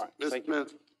right, Miss thank you.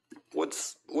 Smith,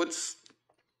 what's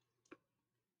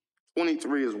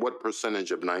 23 is what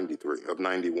percentage of 93, of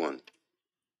 91?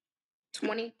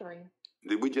 23.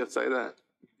 Did we just say that?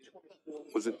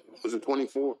 Was it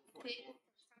 24?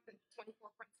 24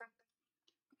 point something.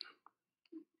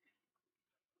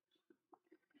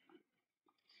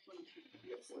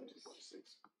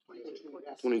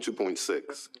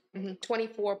 22.6.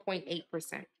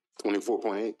 24.8%.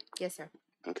 24.8? Yes, sir.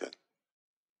 Okay.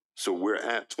 So we're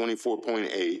at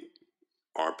 24.8.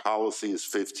 Our policy is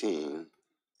 15.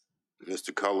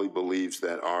 Mr. Cully believes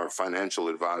that our financial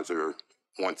advisor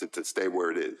wants it to stay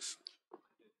where it is.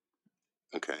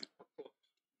 Okay.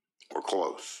 We're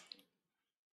close.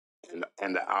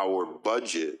 And our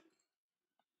budget,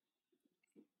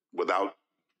 without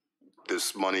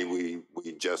this money we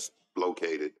just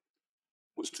located,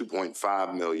 was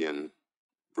 2.5 million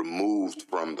removed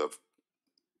from the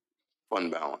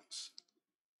fund balance,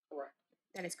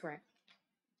 That is correct.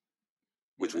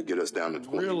 which would get us down to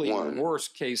 21. Really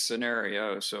worst case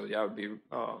scenario. So yeah,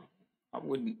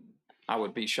 I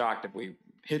would be shocked if we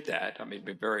hit that. I mean,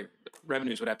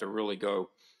 revenues would have to really go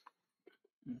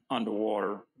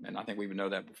underwater. And I think we would know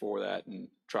that before that and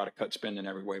try to cut spending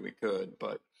every way we could.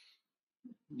 But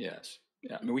yes,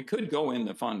 yeah, I mean, we could go in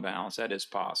the fund balance. That is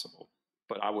possible,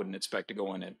 but I wouldn't expect to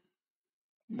go in at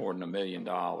more than $1 million.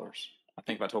 I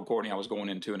think if I told Courtney I was going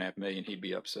in 2.5 million, he'd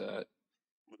be upset.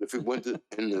 But if it went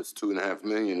in this 2.5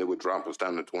 million, it would drop us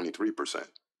down to 23%.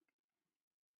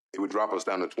 It would drop us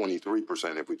down to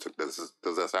 23% if we took this.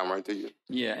 Does that sound right to you?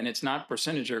 Yeah, and it's not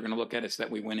percentage you're going to look at. It's that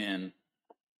we went in,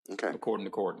 Okay. according to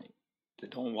Courtney. They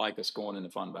don't like us going in the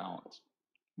fund balance.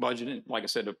 Budgeting, like I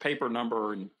said, the paper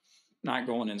number and not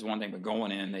going in is one thing, but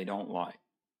going in they don't like.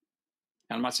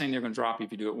 And I'm not saying they're going to drop you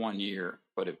if you do it 1 year,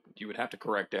 but you would have to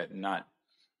correct that and not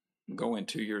go in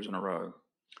 2 years in a row.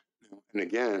 And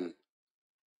again,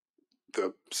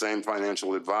 the same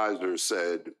financial advisor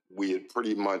said we had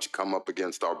pretty much come up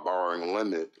against our borrowing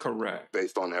limit. Correct.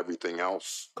 Based on everything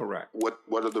else. Correct. What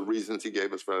are the reasons he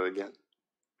gave us for that again?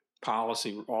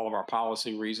 Policy, all of our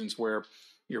policy reasons where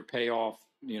your payoff,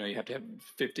 you have to have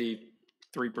 53%.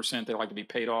 They like to be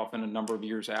paid off in a number of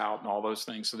years out and all those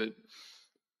things so that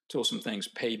till some things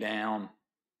pay down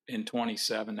in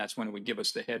 27, that's when it would give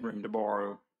us the headroom to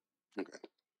borrow. Okay.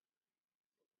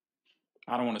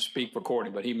 I don't want to speak for Courtney,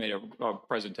 but he made a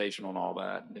presentation on all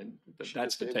that, and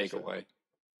that's the takeaway.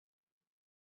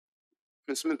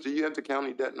 Ms. Smith, do you have the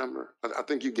county debt number? I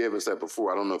think you gave us that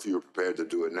before. I don't know if you were prepared to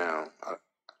do it now.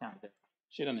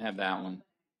 She doesn't have that one.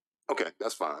 Okay,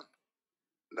 that's fine.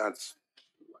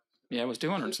 Yeah, it was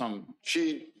 200 some.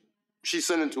 She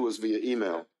sent it to us via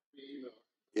email.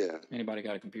 Yeah. Anybody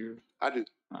got a computer? I do.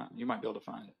 You might be able to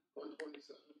find it.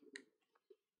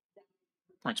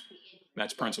 Principal.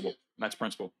 That's principal. That's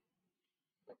principal.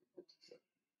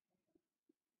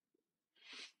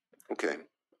 Okay.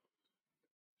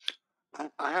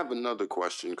 I have another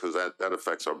question because that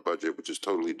affects our budget, which is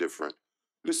totally different.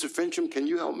 Mr. Fincham, can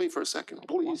you help me for a second,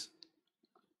 please?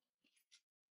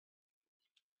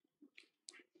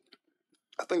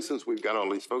 I think since we've got all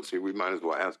these folks here, we might as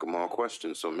well ask them all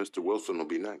questions. So Mr. Wilson will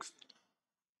be next.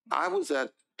 I was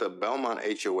at the Belmont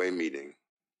HOA meeting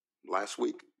last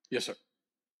week. Yes, sir.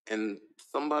 And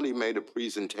somebody made a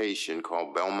presentation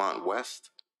called Belmont West.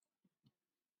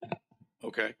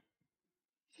 Okay.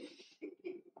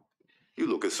 You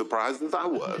look as surprised as I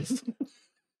was.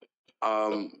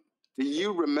 Do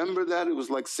you remember that? It was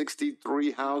like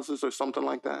 63 houses or something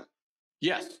like that?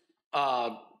 Yes.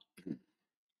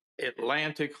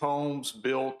 Atlantic Homes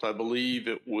built, I believe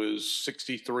it was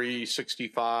 63,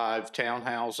 65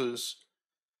 townhouses.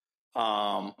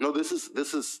 No, this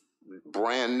is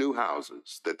brand new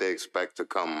houses that they expect to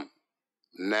come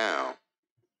now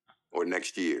or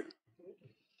next year.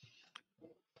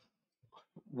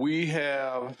 You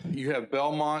have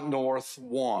Belmont North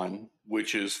 1,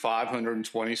 which is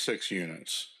 526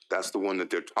 units. That's the one that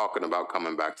they're talking about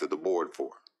coming back to the board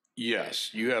for.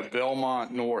 Yes, you have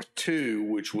Belmont North 2,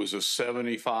 which was a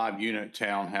 75 unit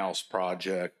townhouse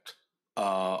project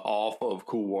off of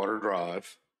Coolwater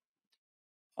Drive.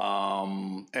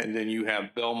 And then you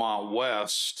have Belmont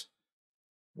West,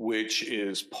 which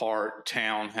is part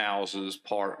townhouses,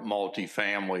 part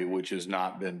multifamily, which has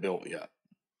not been built yet.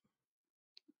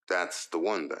 That's the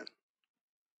one then.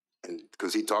 And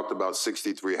because he talked about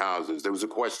 63 houses, there was a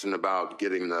question about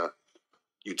getting the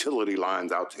utility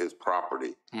lines out to his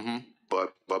property. Mm-hmm.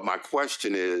 But my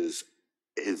question is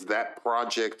that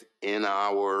project in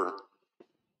our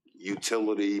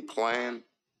utility plan?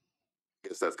 I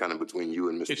guess that's kind of between you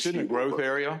and Mr. It's in the Shebel, growth but-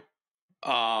 area.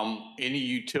 Any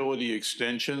utility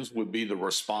extensions would be the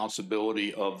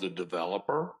responsibility of the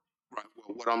developer. Right.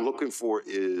 Well, what I'm looking for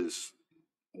is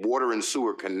water and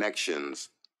sewer connections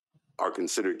are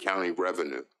considered county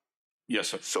revenue. Yes,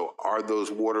 sir. So are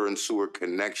those water and sewer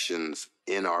connections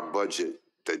in our budget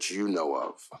that you know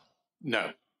of?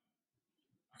 No,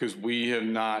 because we have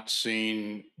not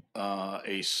seen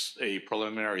a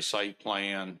preliminary site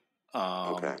plan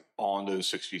Okay. on those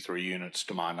 63 units,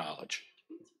 to my knowledge.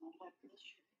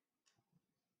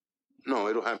 No,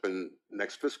 it'll happen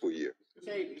next fiscal year,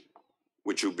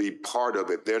 which will be part of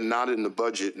it. They're not in the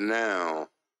budget now.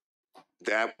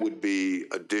 That would be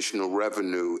additional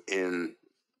revenue in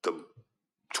the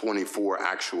 24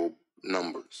 actual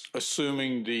numbers.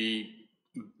 Assuming the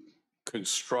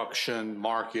construction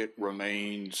market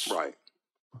remains Right.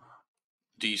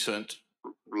 decent, A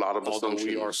lot of although assumptions.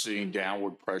 we are seeing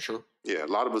downward pressure. Yeah, a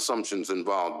lot of assumptions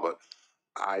involved, but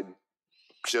I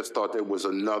just thought there was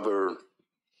another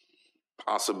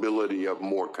possibility of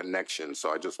more connections.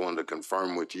 So I just wanted to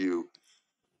confirm with you.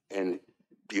 And,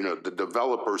 you know, the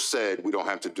developer said we don't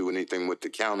have to do anything with the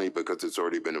county because it's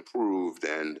already been approved.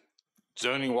 And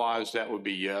Zoning wise, that would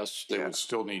be yes. They Yeah. would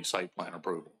still need site plan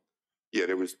approval. yeah,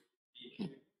 there was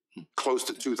close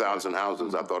to 2,000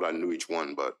 houses. I thought I knew each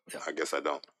one, but Yeah. I guess I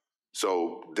don't.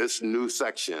 So this new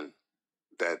section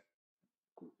that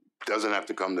doesn't have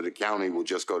to come to the county will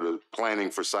just go to planning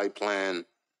for site plan,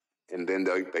 and then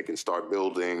they can start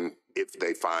building if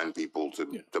they find people to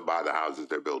buy the houses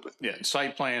they're building. Yeah,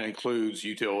 site plan includes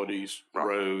utilities, Right.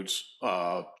 roads,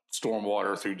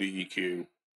 stormwater through DEQ,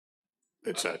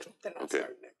 et cetera. Okay.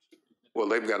 Well,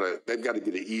 they've got to get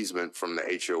an easement from the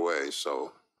HOA,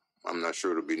 so I'm not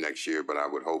sure it'll be next year, but I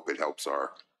would hope it helps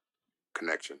our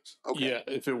connections. Okay. Yeah,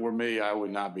 if it were me, I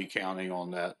would not be counting on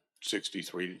that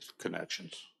 63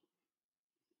 connections.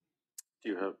 Do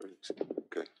you have,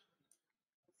 Okay.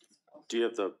 do you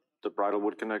have the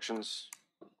Bridlewood connections?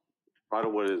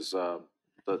 Bridlewood is,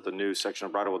 the new section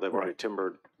of Bridlewood, they've already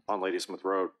timbered on Ladysmith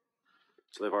Road.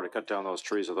 So they've already cut down those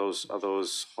trees. Are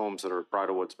those homes that are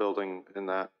Bridlewood's building in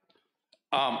that?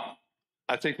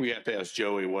 I think we have to ask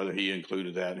Joey whether he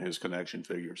included that in his connection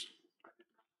figures.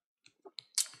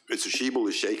 Mr. Shebel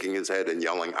is shaking his head and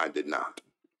yelling, I did not.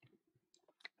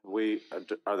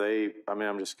 Are they, I mean,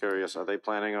 I'm just curious, are they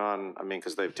planning on, I mean,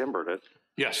 because they've timbered it,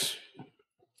 Yes.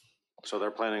 so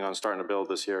they're planning on starting to build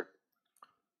this year?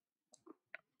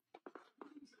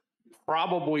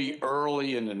 Probably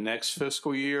early in the next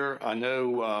fiscal year. I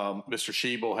know Mr.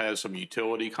 Shebel has some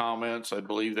utility comments. I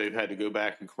believe they've had to go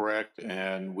back and correct,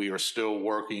 and we are still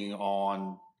working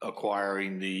on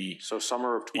acquiring the So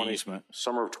summer of easement.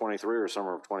 summer of 23 or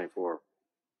summer of 24?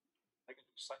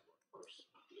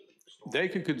 They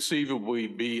could conceivably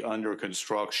be under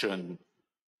construction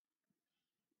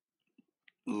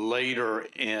later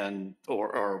in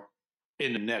or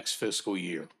in the next fiscal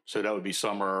year. So that would be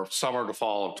summer to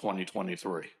fall of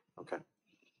 2023. Okay.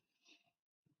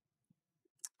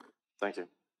 Thank you.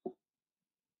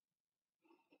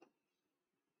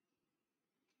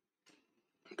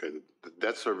 Okay, the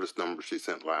debt service number she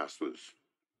sent last was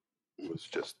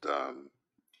just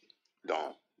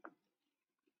Dawn.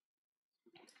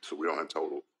 So we don't have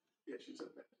total. Yeah, she said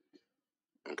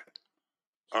that. Okay.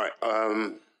 All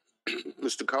right.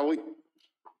 Mr. Cully?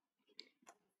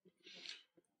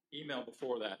 Email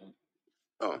before that.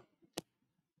 Oh.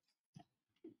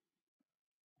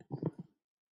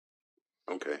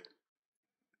 Okay.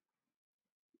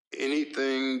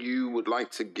 Anything you would like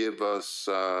to give us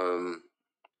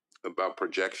about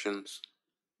projections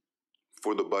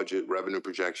for the budget, revenue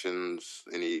projections,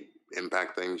 any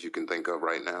impact things you can think of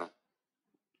right now?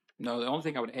 No, the only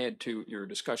thing I would add to your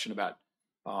discussion about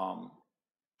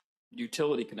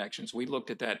utility connections, we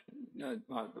looked at that,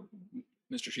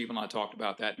 Mr. Shebel and I talked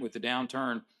about that with the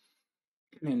downturn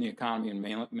in the economy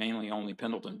and mainly only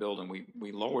Pendleton building.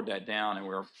 We lowered that down and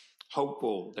we're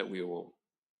hopeful that we will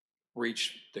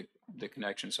reach the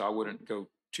connection. So I wouldn't go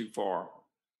too far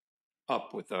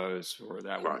up with those or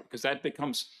that one, Right. because that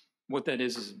becomes, what that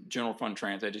is general fund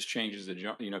transfer. That just changes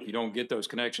the, if you don't get those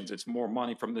connections, it's more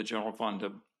money from the general fund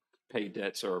to pay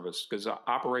debt service, because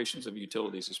operations of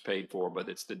utilities is paid for, but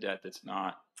it's the debt that's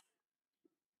not.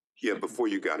 Yeah, before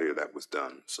you got here, that was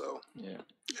done, so, Yeah.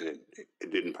 and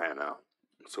it didn't pan out,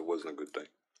 so it wasn't a good thing.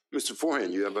 Mr.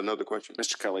 Forehand, you have another question?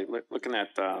 Mr. Kelly, looking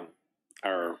at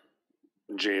our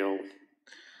jail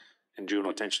and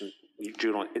juvenile detention,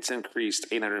 it's increased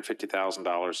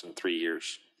 $850,000 in 3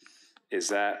 years. Is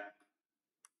that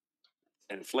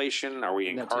inflation? Are we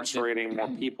incarcerating more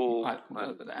people?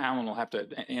 Alan will have to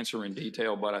answer in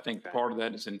detail, but I think part of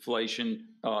that is inflation,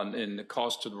 and the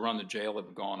cost to run the jail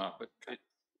have gone up.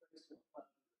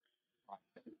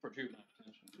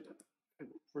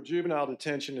 For juvenile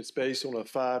detention, it's based on a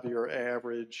 5-year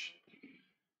average,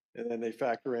 and then they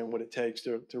factor in what it takes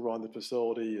to run the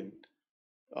facility. And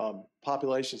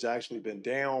population's actually been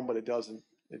down, but it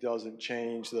doesn't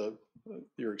change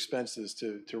your expenses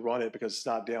to run it, because it's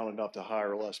not down enough to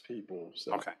hire less people.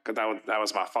 So. Okay, because that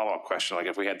was my follow-up question. Like,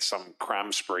 if we had some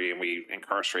crime spree and we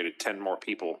incarcerated 10 more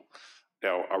people,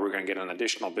 are we going to get an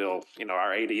additional bill?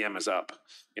 Our ADM is up,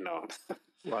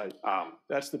 Right.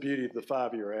 That's the beauty of the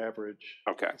 5-year average.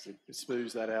 Okay. It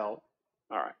smooths that out.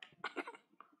 All right.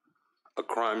 A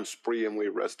crime spree and we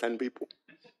arrest 10 people?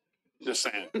 Just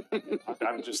saying.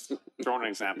 I'm just throwing an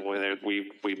example.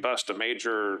 We bust a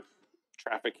major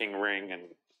trafficking ring and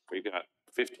we've got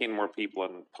 15 more people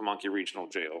in Pamunkey Regional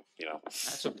Jail,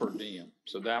 That's a per diem.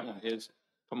 So that one is,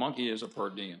 Pamunkey is a per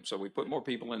diem. So we put more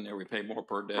people in there, we pay more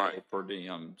per day, Right. per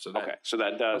diem. So that, Okay, so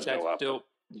that does go up.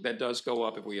 That does go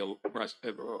up if we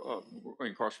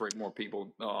incarcerate more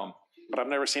people. But I've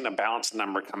never seen a balanced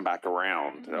number come back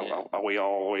around. Yeah. Are we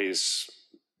always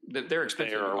Their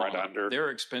expenses there have or gone right up. under? Their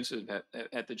expenses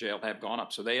at the jail have gone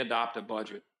up. So they adopt a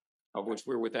budget, of which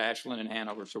we're with Ashland and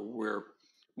Hanover. So we're,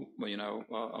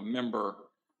 a member,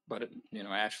 but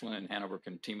Ashland and Hanover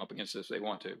can team up against us if they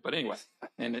want to. But anyway,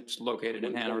 and it's located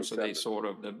in Hanover, so they sort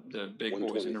of the big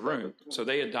boys in the room. So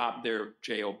they adopt their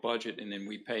jail budget, and then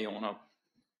we pay on a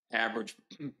average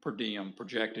per diem,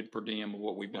 projected per diem of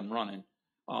what we've been running.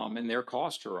 And their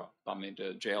costs are up. I mean,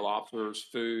 the jail officers,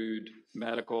 food,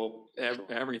 medical,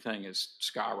 everything is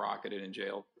skyrocketed in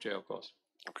jail costs.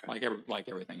 Okay. Like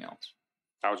everything else.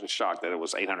 I was just shocked that it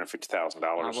was $850,000.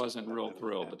 I wasn't real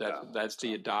thrilled, but that's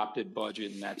the adopted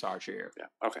budget, and that's our share.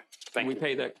 Yeah. Okay. Thank We you.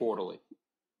 pay that quarterly,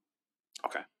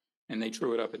 Okay. and they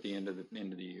true it up at the end of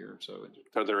the year. So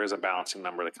there is a balancing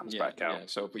number that comes back out. Yeah.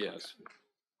 So yes.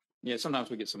 Yeah, sometimes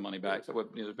we get some money back. So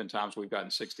there's been times we've gotten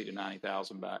 60 to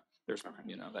 90,000 back. There's,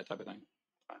 that type of thing.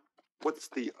 What's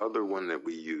the other one that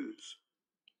we use?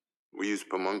 We use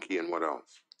Pamunkey and what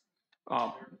else?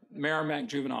 Merrimack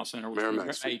Juvenile Center, which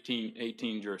Merrimack.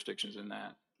 18 jurisdictions in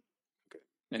that. Okay.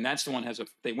 And that's the one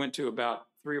they went to about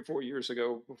 3 or 4 years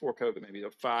ago before COVID, maybe a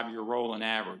 5-year rolling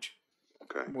average.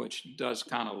 Okay. Which does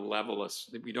kind of level us.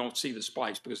 We don't see the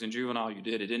spikes, because in juvenile it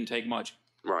didn't take much.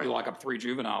 Right. You lock up 3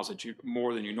 juveniles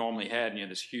more than you normally had, and you had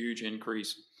this huge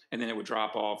increase, and then it would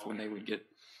drop off when they would get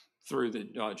through the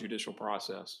judicial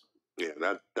process.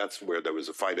 Yeah, that's where there was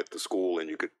a fight at the school and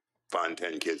you could find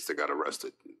 10 kids that got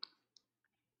arrested.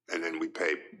 And then we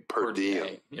pay per diem.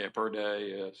 Day. Yeah, per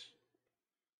day, yes.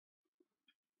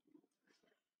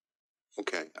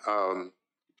 Okay. I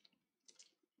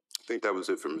think that was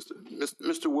it for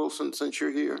Mr. Wilson, since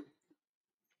you're here.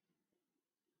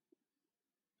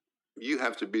 You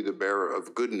have to be the bearer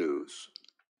of good news,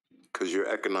 because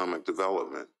you're economic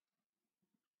development.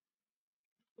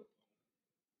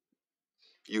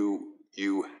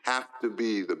 You have to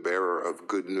be the bearer of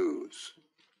good news.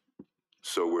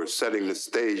 So we're setting the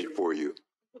stage for you.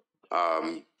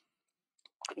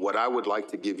 What I would like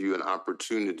to give you an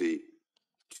opportunity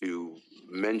to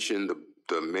mention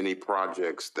the many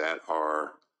projects that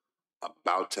are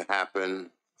about to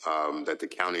happen, that the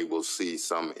county will see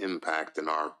some impact in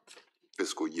our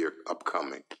fiscal year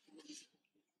upcoming,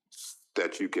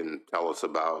 that you can tell us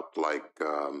about, like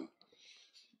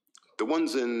the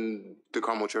ones in the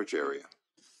Carmel Church area.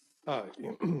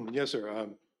 Yes, sir.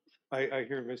 I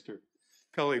hear Mr.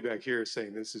 Cully back here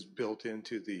saying this is built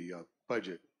into the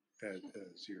budget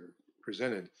as you're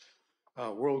presented.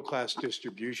 World-class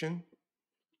distribution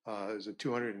is a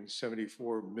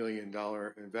 $274 million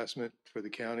investment for the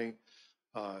county.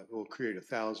 It will create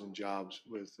 1,000 jobs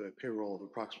with a payroll of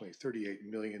approximately $38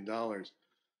 million.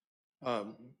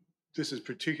 This is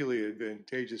particularly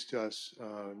advantageous to us,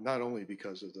 not only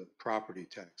because of the property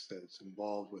tax that's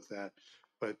involved with that,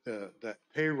 but that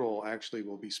payroll actually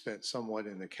will be spent somewhat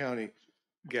in the county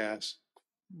gas,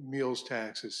 meals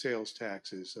taxes, sales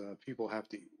taxes. People have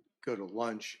to go to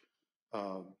lunch,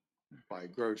 buy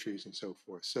groceries and so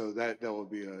forth. So that will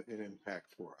be an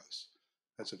impact for us.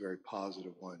 That's a very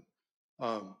positive one.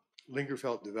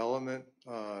 Lingerfeld development,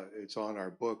 it's on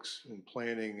our books and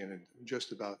planning and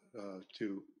just about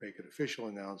to make an official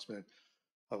announcement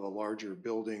of a larger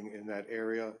building in that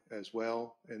area as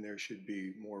well. And there should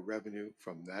be more revenue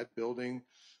from that building.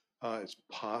 It's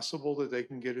possible that they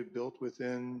can get it built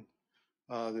within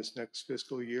this next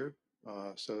fiscal year.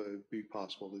 So it'd be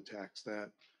possible to tax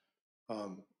that.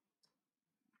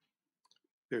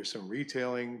 There's some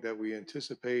retailing that we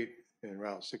anticipate in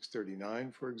Route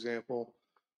 639, for example.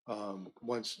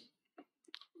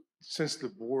 Since the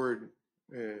board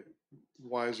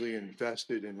wisely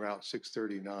invested in Route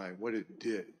 639, what it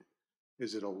did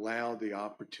is it allowed the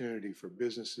opportunity for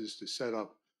businesses to set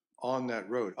up on that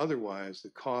road. Otherwise, the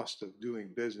cost of doing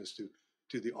business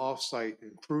to the off-site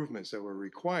improvements that were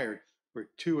required were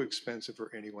too expensive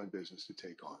for any one business to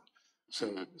take on.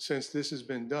 So since this has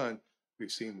been done,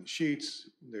 we've seen the sheets.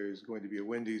 There's going to be a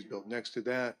Wendy's built next to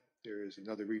that. There is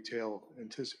another retail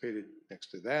anticipated next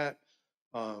to that.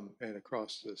 And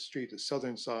across the street, the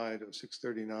southern side of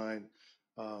 639,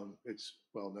 it's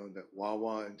well known that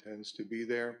Wawa intends to be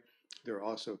there. There are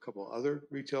also a couple other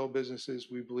retail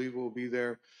businesses we believe will be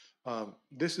there.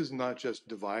 This is not just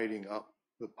dividing up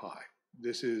the pie.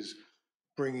 This is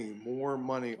bringing more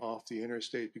money off the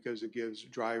interstate because it gives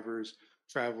drivers,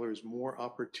 travelers more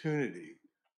opportunity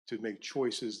to make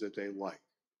choices that they like.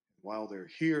 While they're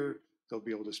here, they'll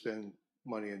be able to spend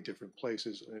money in different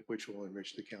places, which will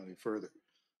enrich the county further.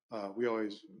 We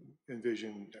always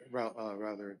envision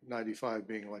rather 95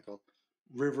 being like a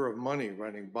river of money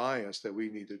running by us that we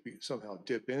need to somehow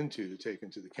dip into to take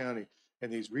into the county.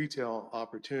 And these retail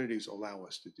opportunities allow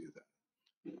us to do that.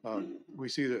 We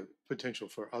see the potential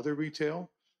for other retail.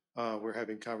 We're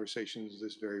having conversations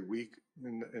this very week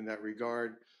in that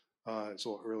regard. It's a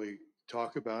little early to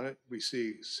talk about it. We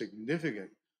see significant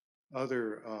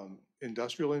other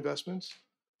industrial investments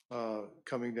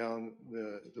coming down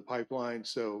the pipeline.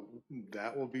 So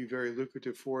that will be very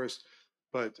lucrative for us,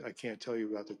 but I can't tell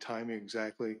you about the timing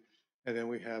exactly. And then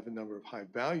we have a number of high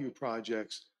value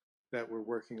projects that we're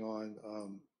working on.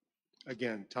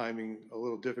 Again, timing a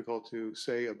little difficult to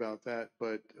say about that,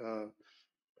 but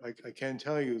I can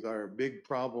tell you that our big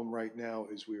problem right now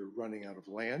is we are running out of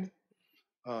land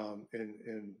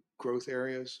in growth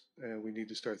areas, and we need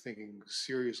to start thinking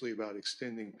seriously about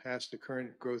extending past the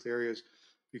current growth areas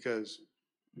because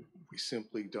we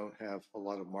simply don't have a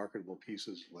lot of marketable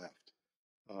pieces left.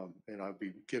 And I'll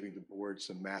be giving the board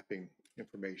some mapping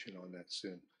information on that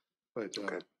soon. But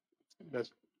that's,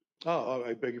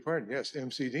 I beg your pardon. Yes,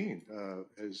 MC Dean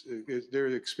is their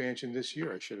expansion this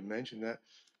year. I should have mentioned that.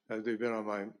 They've been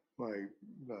on my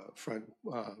front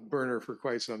burner for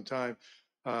quite some time.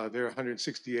 They're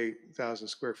 168,000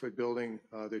 square foot building.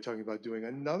 They're talking about doing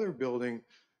another building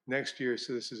next year.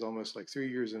 So this is almost like 3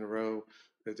 years in a row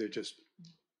that they're just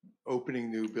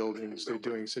opening new buildings. They're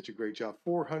doing such a great job.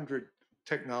 400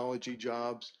 technology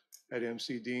jobs at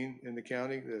MC Dean in the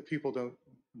county. The people don't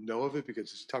know of it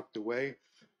because it's tucked away,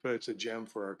 but it's a gem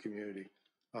for our community.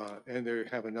 And they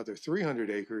have another 300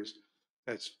 acres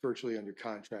that's virtually under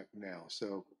contract now.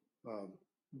 So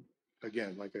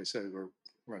again, like I said, we're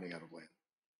running out of land.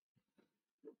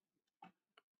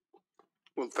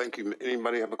 Well, thank you.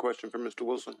 Anybody have a question for Mr.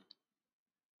 Wilson?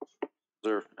 Is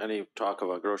there any talk of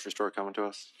a grocery store coming to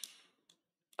us?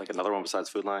 Like another one besides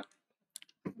Food Line?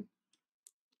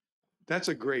 That's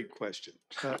a great question.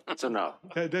 So no.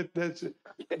 That's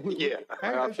Yeah.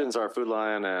 My options are Food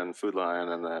Line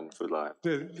and then Food Line.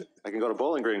 I can go to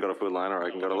Bowling Green and go to Food Line, or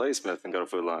I can go to Ladysmith and go to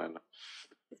Food Line.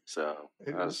 So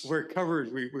we're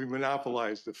covered. We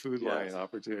monopolize the Food Line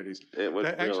opportunities. It would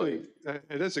actually.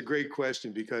 That's a great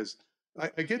question because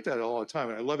I get that all the time,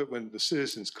 and I love it when the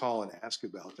citizens call and ask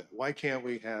about that. Why can't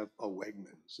we have a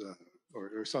Wegmans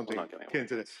or something akin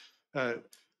to that,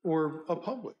 or a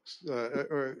Publix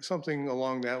or something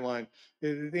along that line?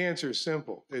 The answer is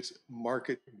simple. It's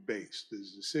market-based. The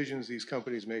decisions these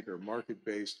companies make are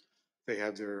market-based. They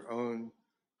have their own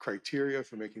criteria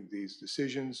for making these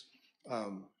decisions.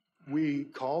 We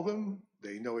call them.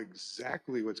 They know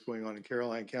exactly what's going on in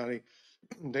Caroline County.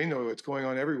 They know what's going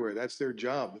on everywhere. That's their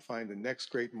job, to find the next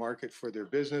great market for their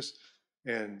business.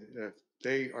 And if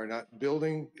they are not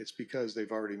building, it's because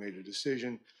they've already made a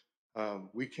decision.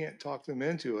 We can't talk them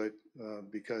into it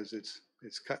because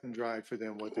it's cut and dry for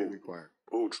them what they require.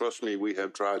 Oh, trust me, we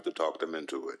have tried to talk them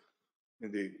into it.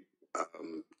 Indeed.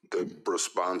 The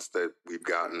response that we've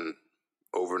gotten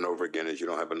over and over again is you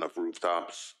don't have enough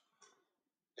rooftops.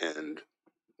 And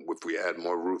if we add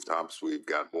more rooftops, we've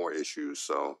got more issues.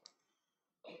 So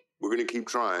we're going to keep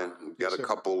trying. We've got Yes, a sir.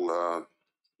 couple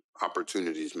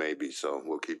opportunities maybe, so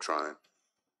we'll keep trying.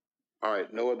 All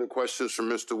right, no other questions from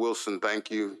Mr. Wilson.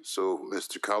 Thank you. So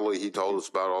Mr. Cully, he told us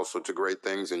about all sorts of great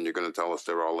things, and you're going to tell us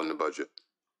they're all in the budget.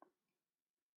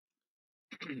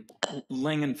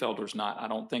 Lingenfelder's not. I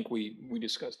don't think we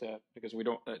discussed that because we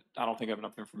don't, I don't think I have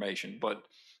enough information, but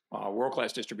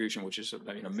world-class distribution, which is, you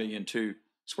know, 1.2 million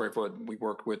square foot, we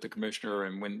worked with the commissioner,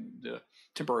 and when the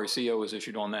temporary CO was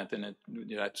issued on that, then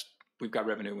that's, we've got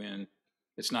revenue in.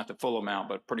 It's not the full amount,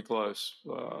 but pretty close,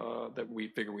 that we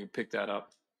figure we pick that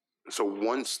up. So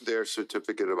once their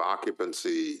certificate of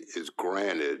occupancy is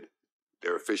granted,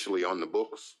 they're officially on the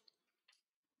books?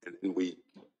 And we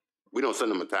don't send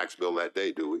them a tax bill that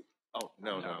day, do we? Oh,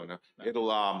 no.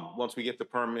 It'll, once we get the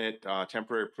permit,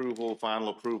 temporary approval, final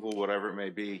approval, whatever it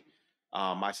may be,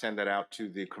 I send that out to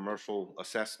the commercial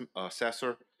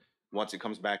assessor. Once it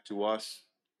comes back to us,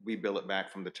 we bill it back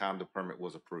from the time the permit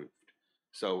was approved.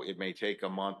 So it may take a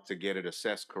month to get it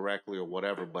assessed correctly or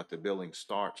whatever, but the billing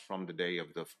starts from the day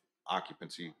of the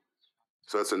occupancy.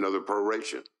 So that's another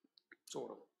proration.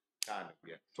 Sort of. Kind of,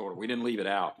 yeah. Sort of. We didn't leave it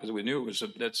out because we knew it was,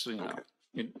 that's, you know,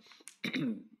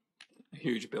 a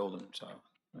huge building, so.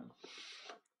 Yeah.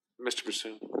 Mr.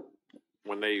 Bassoon,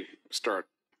 when they start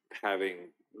having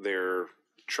their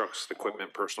trucks,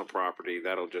 equipment, personal property,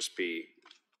 that'll just be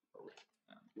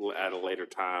at a later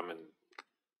time and.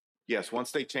 Yes,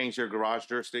 once they change their garage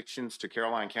jurisdictions to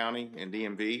Caroline County and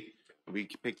DMV, we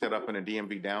pick that up in a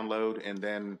DMV download. And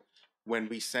then when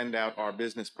we send out our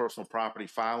business personal property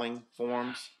filing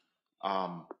forms,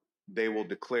 they will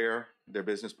declare their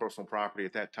business personal property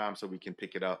at that time so we can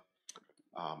pick it up.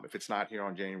 If it's not here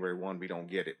on January 1, we don't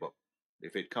get it. But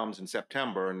if it comes in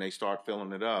September and they start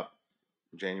filling it up,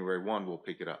 January 1, we'll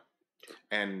pick it up.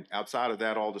 And outside of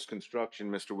that, all this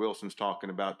construction Mr. Wilson's talking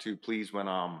about too, please, when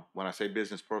I say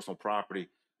business personal property,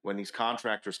 when these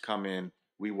contractors come in,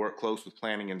 we work close with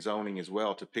planning and zoning as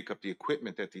well to pick up the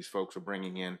equipment that these folks are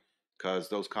bringing in, because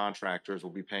those contractors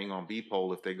will be paying on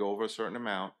B-Pole if they go over a certain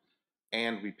amount,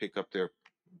 and we pick up their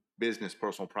business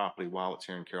personal property while it's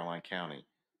here in Caroline County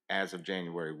as of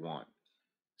January 1.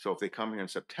 So if they come here in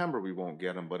September, we won't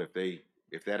get them, but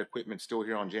if that equipment's still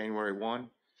here on January 1,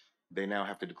 they now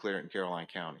have to declare it in Caroline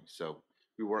County. So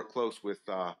we work close with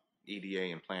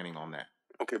EDA and planning on that.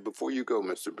 Okay, before you go,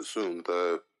 Mr. Bassoon,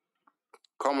 the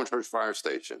Coleman Church Fire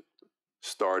Station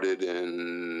started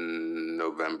in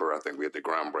November. I think we had the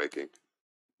groundbreaking.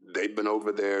 They've been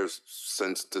over there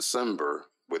since December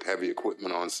with heavy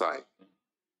equipment on site.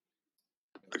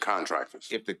 The contractors.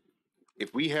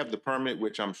 If we have the permit,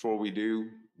 which I'm sure we do,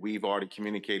 we've already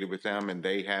communicated with them and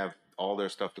they have all their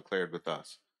stuff declared with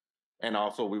us. And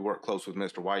also we work close with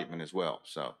Mr. Whiteman as well.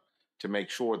 So to make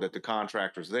sure that the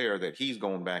contractors there that he's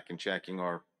going back and checking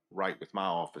are right with my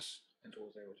office.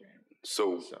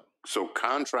 So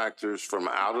contractors from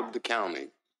out of the county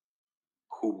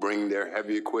who bring their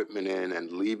heavy equipment in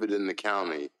and leave it in the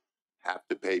county have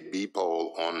to pay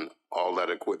B-Pole on all that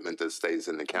equipment that stays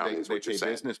in the county, is what you're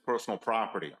saying? Business personal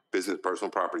property. Business personal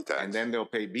property tax. And then they'll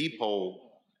pay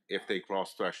B-Pole if they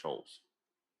cross thresholds.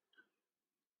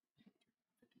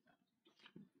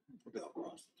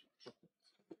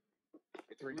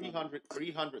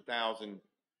 $300,000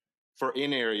 for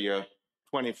in-area,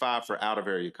 25 for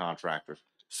out-of-area contractors.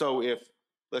 So if,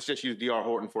 let's just use D.R.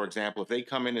 Horton, for example, if they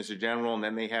come in as a general and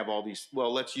then they have all these,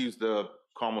 well, let's use the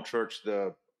Carmel Church,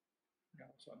 the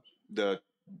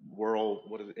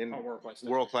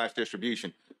world-class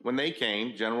distribution. When they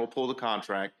came, General pulled a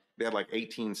contract, they had like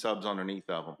 18 subs underneath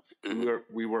of them.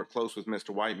 Mm-hmm. We work close with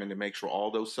Mr. Whiteman to make sure all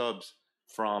those subs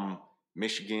from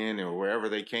Michigan or wherever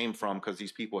they came from, because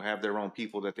these people have their own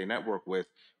people that they network with,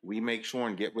 we make sure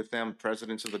and get with them,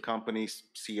 presidents of the companies,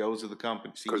 CEOs of the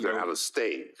company. Because they're out of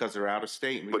state. Because they're out of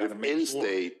state. But if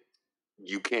in-state,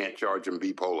 you can't charge them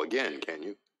B-Pole again, can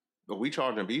you? But we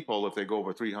charge them B-Pole if they go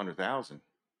over 300,000.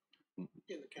 In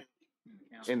the county.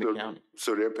 In the county.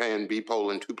 So they're paying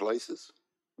B-Pole in two places?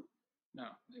 No.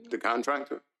 The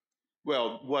contractor?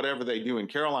 Well, whatever they do in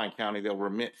Caroline County, they'll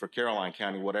remit for Caroline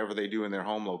County. Whatever they do in their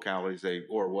home localities,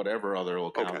 or whatever other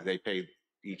locality, they pay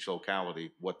each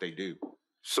locality what they do.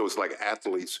 So it's like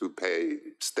athletes who pay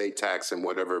state tax in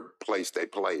whatever place they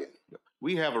play in.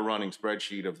 We have a running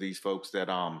spreadsheet of these folks that,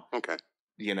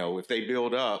 you know, if they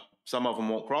build up, some of them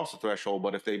won't cross the threshold,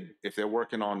 but if they're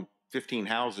working on 15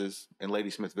 houses in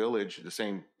Ladysmith Village, the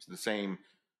same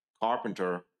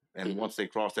carpenter, and once they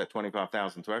cross that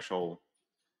 25,000 threshold,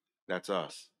 that's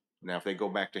us. Now, if they go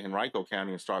back to Henrico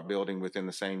County and start building within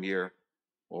the same year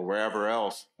or wherever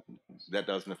else, that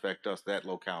doesn't affect us. That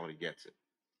locality gets it.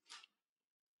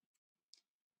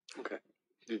 Okay.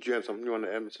 Did you have something you want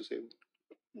to add, Mr. Stevens?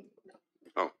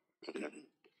 Oh, okay.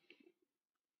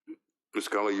 Ms.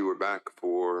 Scully, you were back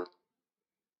for,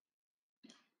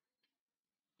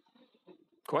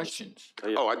 Questions?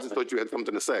 oh, I just thought you had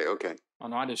something to say. Okay. Oh,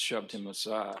 no, I just shoved him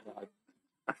aside.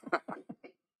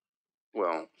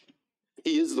 Well,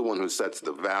 he is the one who sets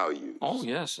the values. Oh,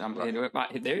 yes,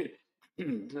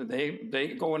 they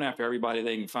going after everybody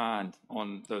they can find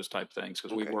on those type things,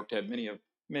 because we've Okay. had many a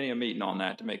meeting on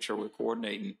that to make sure we're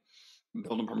coordinating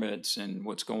building permits and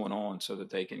what's going on so that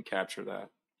they can capture that.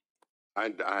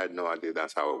 I had no idea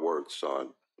that's how it works,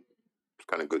 so it's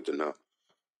kind of good to know.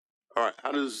 All right,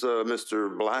 how does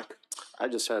Mr. Black? I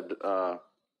just had a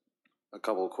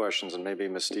couple of questions, and maybe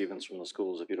Ms. Stevens from the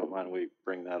schools, if you don't mind, we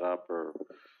bring that up, or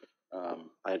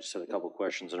I just had a couple of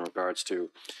questions in regards to,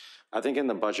 I think in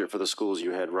the budget for the schools,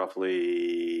 you had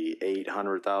roughly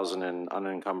 800,000 in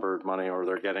unencumbered money, or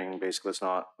they're getting, basically,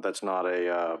 that's not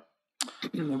a,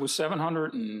 It was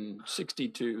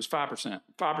 762. It was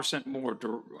 5% more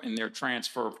in their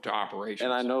transfer to operations.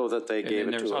 and I know that they And gave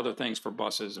then it there's to, other things for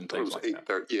buses and It things was like that.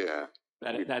 830,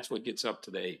 yeah. That's what gets up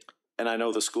to the 8. and I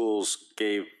know the schools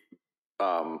gave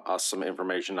us some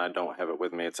information. I don't have it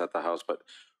with me. It's at the house, but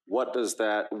what did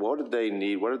they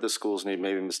need? What did the schools need?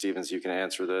 Maybe Ms. Stevens, you can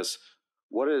answer this.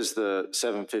 What does the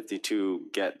 752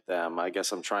 get them? I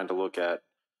guess I'm trying to look at,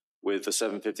 with the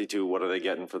 752, what are they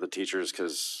getting for the teachers?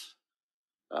 Because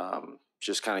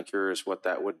just kind of curious what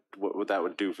that would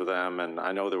do for them. And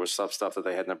I know there was stuff that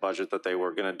they had in their budget that they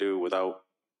were going to do without.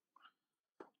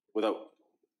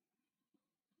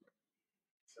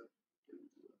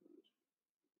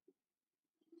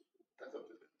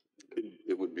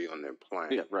 It would be on their plan.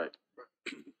 Yeah, right.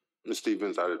 Ms.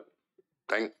 Stevens, I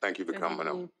thank you for coming.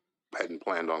 I hadn't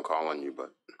planned on calling you,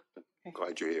 but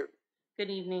glad you're here. Good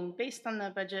evening. Based on the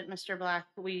budget, Mr. Black,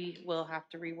 we will have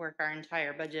to rework our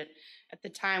entire budget. At the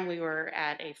time, we were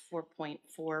at a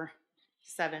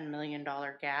 $4.47 million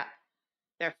gap.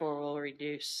 Therefore, we'll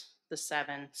reduce the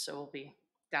 7, so we'll be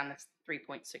down to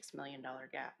 $3.6 million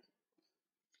gap.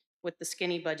 With the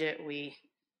skinny budget,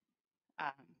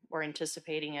 we're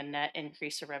anticipating a net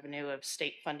increase of revenue of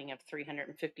state funding of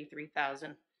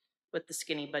 $353,000. With the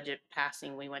skinny budget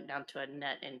passing, we went down to a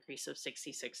net increase of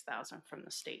 $66,000 from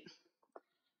the state.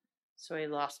 So we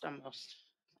lost almost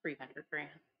 $300,000.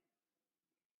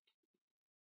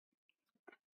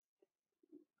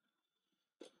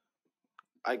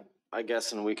 I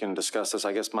guess, and we can discuss this,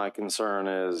 I guess my concern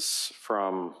is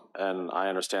and I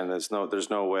understand there's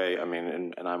no way, I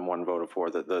mean, and I'm one voter for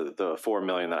the 4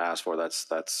 million that I asked for, that's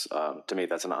to me,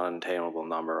 that's an unattainable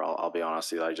number. I'll be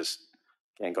honest with you. I just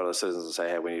can't go to the citizens and say,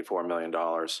 hey, we need $4 million.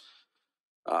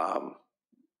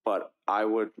 But I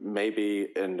would maybe,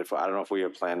 and I don't know if we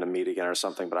have planned to meet again or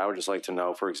something, but I would just like to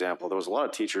know, for example, there was a lot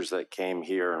of teachers that came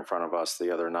here in front of us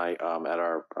the other night at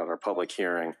our public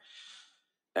hearing.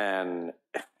 And,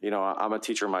 you know, I'm a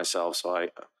teacher myself, so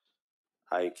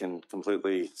I can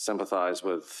completely sympathize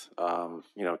with,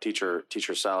 you know, teacher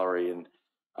salary. And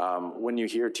when you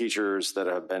hear teachers that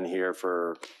have been here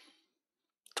for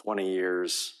 20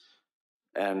 years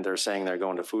and they're saying they're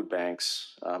going to food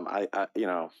banks, you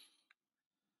know,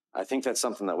 I think that's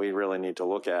something that we really need to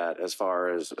look at as far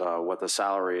as what the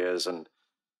salary is. And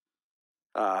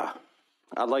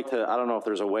I'd like to, I don't know if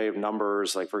there's a way of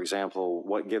numbers, like, for example,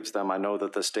 what gives them, I know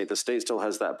that the state still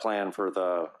has that plan for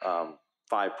the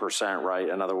 5%, right?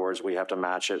 In other words, we have to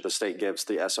match it. The state gives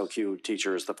the SOQ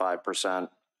teachers the 5%.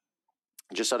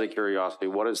 Just out of curiosity,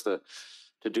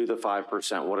 to do the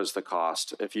 5%, what is the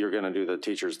cost? If you're going to do the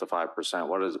teachers the 5%,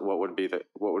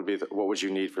 what would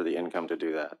you need for the income to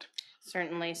do that?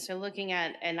 Certainly. So looking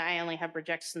at, and I only have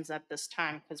projections at this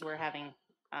time because we're having,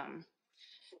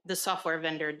 the software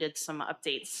vendor did some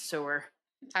updates. So we're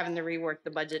having to rework the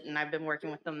budget, and I've been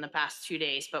working with them the past 2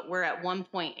 days, but we're at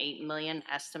 1.8 million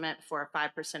estimate for a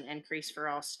 5% increase for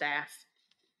all staff.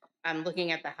 I'm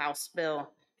looking at the House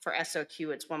bill for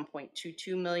SOQ, it's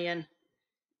 1.22 million.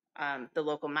 The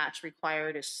local match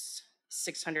required is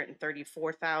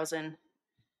 634,000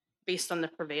 based on the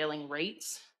prevailing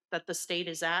rates that the state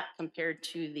is at compared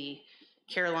to the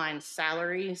Caroline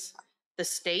salaries. The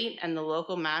state and the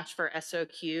local match for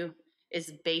SOQ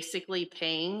is basically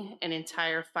paying an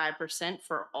entire 5%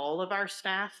 for all of our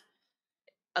staff,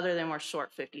 other than we're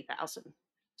short 50,000.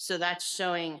 So that's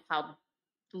showing how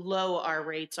low our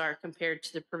rates are compared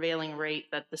to the prevailing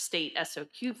rate that the state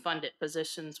SOQ funded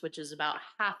positions, which is about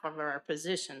half of our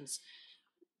positions.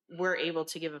 We're able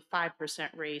to give a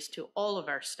 5% raise to all of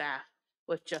our staff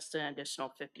with just an additional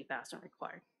 50,000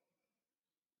 required.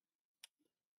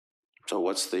 So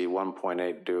what's the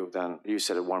 1.8 do then? You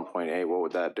said at 1.8, what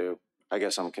would that do? I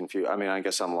guess I'm confused. I mean, I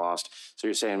guess I'm lost. So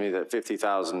you're saying to me that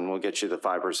 50,000 will get you the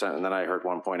 5%, and then I heard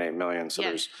 1.8 million. So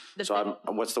Yes,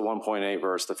 what's the 1.8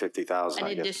 versus the 50,000? an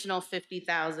I guess. additional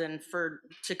 50,000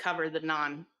 to cover the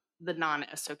non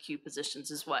SOQ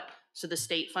positions is what? So the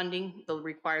state funding, the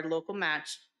required local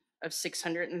match of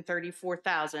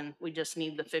 634,000, we just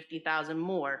need the 50,000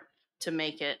 more to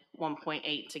make it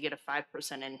 1.8 to get a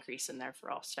 5% increase in there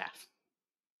for all staff.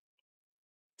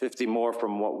 50 more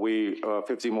from what we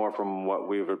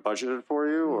were budgeted for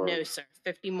you, or? No, sir,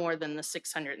 50 more than the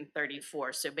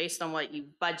 634. So based on what you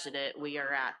budgeted, we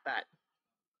are at that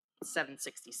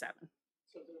 767.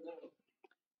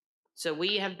 So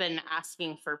we have been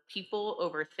asking for people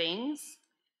over things.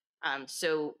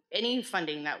 So any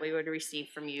funding that we would receive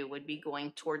from you would be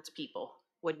going towards people,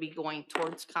 would be going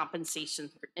towards compensation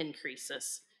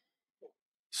increases.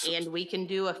 And we can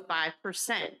do a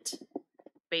 5%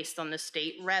 based on the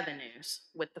state revenues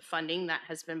with the funding that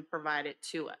has been provided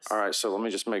to us. All right, so let me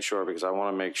just make sure, because I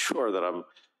want to make sure that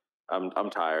I'm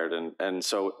tired. And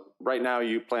so right now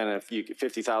you plan, if you get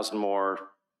 50,000 more,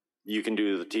 you can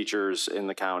do the teachers in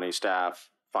the county staff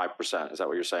 5%. Is that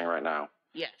what you're saying right now?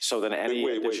 Yes. So then any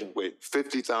addition. Wait,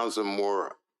 50,000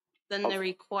 more Then the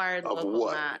required local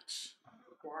what? match.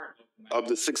 of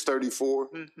the 634?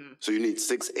 So you need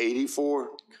 684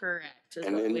 Correct, is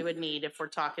And what then- we would need if we're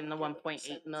talking the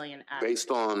 1.8 million. based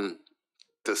on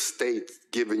the state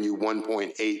giving you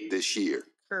 1.8 this year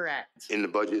Correct, in the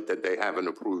budget that they haven't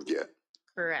approved yet.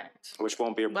 correct. Which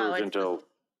won't be approved Well, until,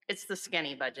 It's the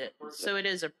skinny budget, so it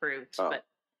is approved, Oh. but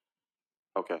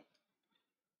okay.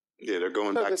 Yeah, they're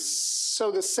going back.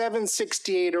 So the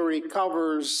 768 already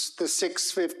covers the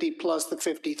 650 plus the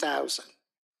 50,000.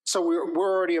 So we're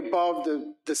already above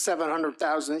the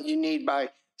 700,000 that you need by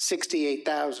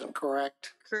 68,000,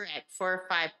 correct? correct, for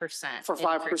 5%. For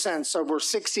 5%. So we're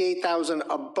 68,000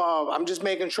 above. I'm just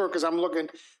making sure, because I'm looking,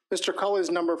 Mr.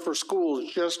 Cully's number for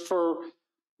schools, just for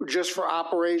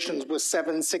operations was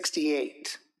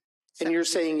 768. And you're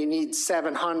saying you need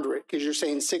 700, because you're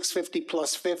saying 650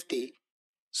 plus 50.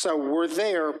 So we're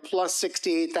there plus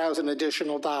 68,000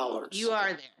 additional dollars. You are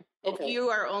there. If Okay. you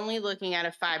are only looking at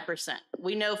a 5%,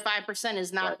 we know 5%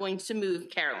 is not Right. going to move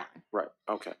Caroline. Right,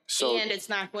 okay. So, And it's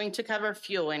not going to cover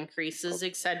fuel increases,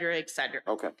 et cetera, et cetera.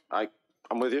 okay,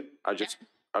 I'm with you. I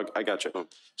got you.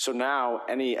 So now,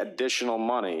 any additional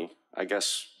money, I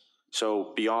guess,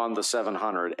 so beyond the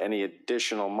 700, any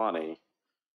additional money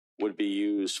would be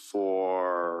used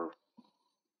for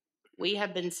We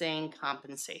have been saying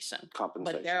compensation, but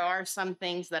compensation? there are some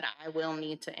things that I will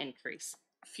need to increase.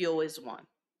 Fuel is one.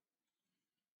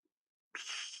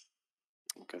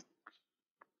 Okay.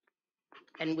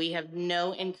 And we have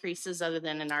no increases other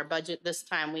than in our budget. This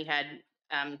time we had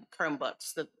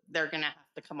Chromebooks that they're gonna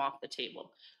have to come off the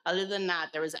table. Other than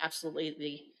that, there was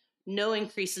absolutely no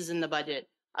increases in the budget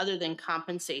other than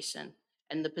compensation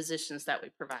and the positions that we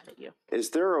provided you. Is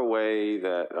there a way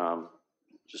that,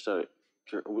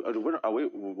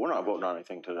 we're not voting on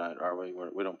anything tonight, are we?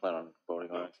 We don't plan on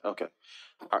voting on it? Okay.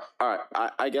 All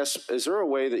right, I guess, is there a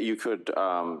way that you could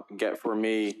get for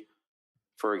me,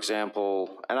 for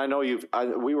example, and I know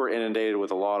we were inundated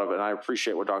with a lot of, and I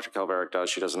appreciate what Dr. Calveric does,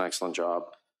 she does an excellent job,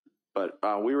 but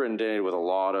we were inundated with a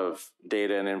lot of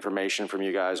data and information from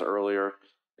you guys earlier.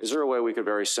 Is there a way we could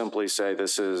very simply say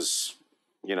this is,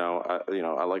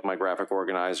 I like my graphic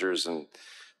organizers, and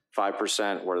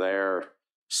 5% were there,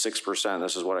 6%,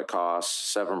 this is what it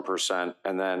costs, 7%,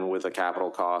 and then with the capital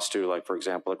cost too, like for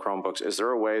example, the Chromebooks, is there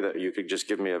a way that you could just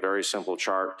give me a very simple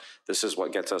chart? This is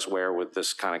what gets us where with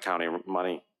this kind of county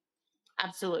money?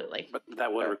 Absolutely. But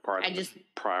that would require I them to just-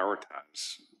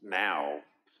 prioritize now.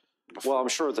 Well, I'm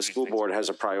sure the school board has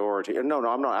a priority. No,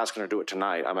 I'm not asking her to do it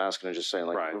tonight. I'm asking her just saying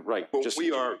right. Well, Just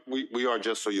we are,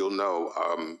 just so you'll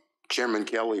know, Chairman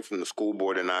Kelly from the school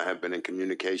board and I have been in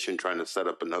communication trying to set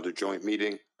up another joint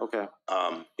meeting. Okay.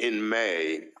 In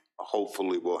May,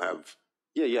 hopefully we'll have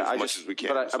Yeah. as much as we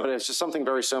can. But it's just something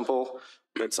very simple.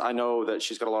 I know that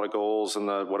she's got a lot of goals and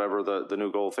whatever the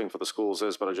new goal thing for the schools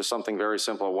is, but it's just something very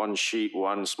simple, one sheet,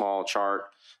 one small chart.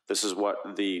 This is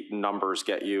what the numbers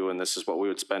get you, and this is what we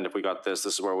would spend if we got this.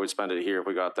 This is where we'd spend it here if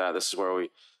we got that. This is where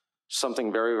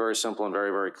something very, very simple and very,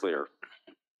 very clear.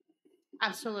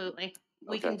 Absolutely.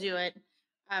 We Okay. can do it.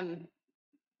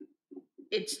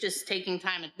 It's just taking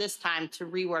time at this time to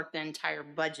rework the entire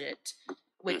budget,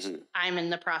 which I'm in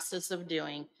the process of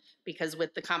doing, because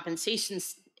with the compensation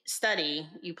study,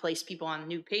 you place people on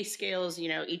new pay scales,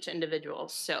 each individual.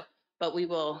 So, but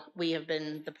we have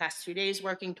been the past 2 days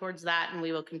working towards that, and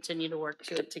we will continue to work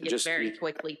to it to get very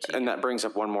quickly to And you. that brings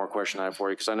up one more question I have for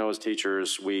you, because I know as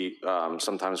teachers,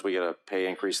 sometimes we get a pay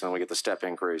increase and then we get the step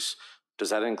increase. Does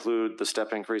that include the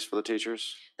step increase for the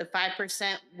teachers? The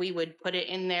 5%, we would put it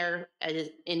in there as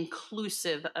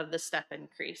inclusive of the step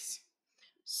increase.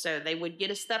 So they would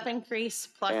get a step increase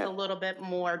plus a And- little bit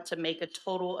more to make a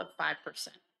total of 5%.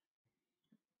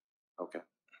 Okay.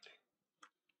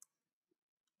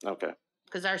 Okay,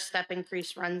 Because our step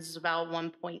increase runs about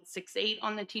 1.68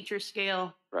 on the teacher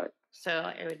scale. right.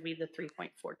 So it would be the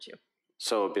 3.42.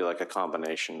 So it'd be like a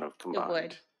combination of It combined. would.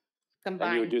 And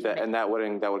Combined. you would do to that, make- and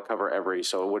that would cover every,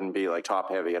 so it wouldn't be like top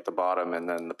heavy at the bottom and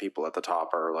then the people at the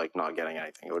top are like not getting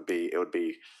anything. It would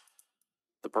be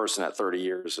the person at 30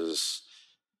 years is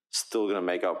still gonna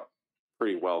make up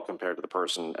pretty well compared to the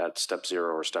person at step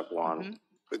 0 or step 1. Mhm.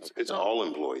 It's all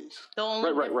employees. The only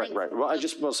Right.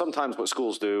 difference- Well, sometimes what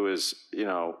schools do is,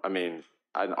 I mean,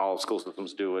 and all school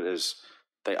systems do it is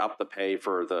they up the pay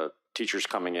for the teachers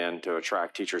coming in to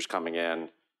attract teachers coming in.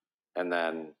 And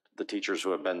then the teachers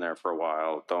who have been there for a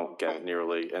while don't get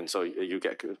nearly, and so you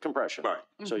get compression. Right.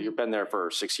 So you've been there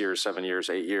for 6 years, 7 years,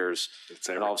 8 years,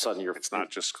 and all of a sudden It's not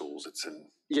just schools, it's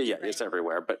in. yeah, it's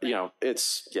everywhere. But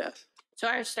it's So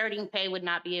our starting pay would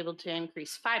not be able to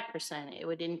increase 5%. It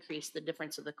would increase the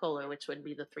difference of the COLA, which would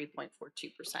be the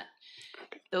 3.42%.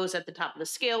 Those at the top of the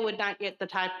scale would not get the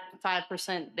type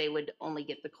 5%. They would only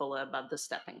get the COLA above the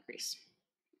step increase.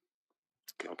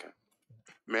 okay.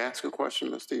 May I ask a question,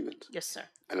 Ms. Stevens? Yes, sir.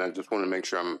 And I just want to make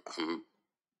sure I'm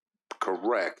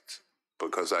correct,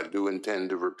 because I do intend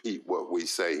to repeat what we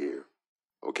say here,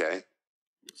 okay?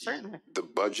 Certainly. The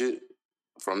budget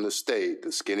from the state,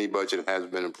 the skinny budget, has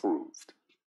been approved,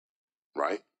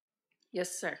 right?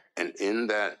 Yes, sir. And in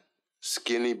that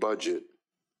skinny budget,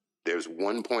 there's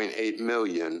 1.8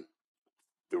 million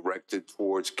directed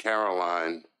towards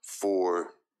Caroline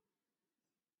for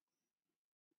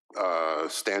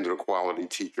standard quality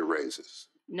teacher raises.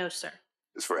 No, sir.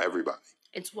 It's for everybody.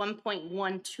 It's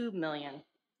 1.12 million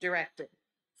directed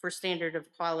for standard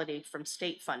of quality from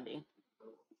state funding.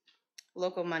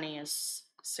 Local money is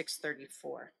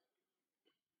 634.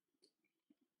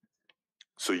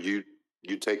 So you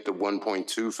take the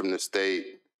 1.2 from the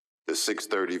state, the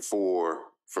 634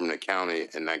 from the county,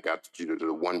 and that got you to the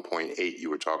 1.8 you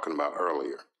were talking about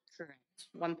earlier. Correct.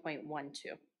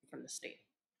 1.12 from the state.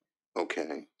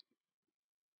 Okay.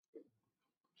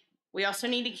 We also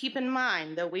need to keep in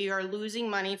mind that we are losing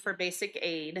money for basic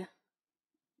aid.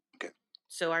 Okay.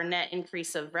 So our net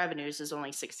increase of revenues is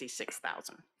only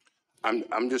 66,000.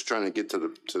 I'm just trying to get to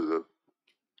the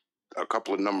a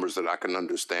couple of numbers that I can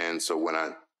understand, so when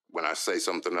I say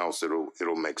something else,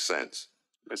 it'll make sense.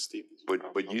 Ms. Stevens.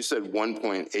 But you said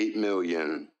 1.8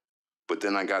 million, but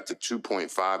then I got to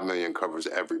 2.5 million covers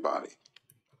everybody.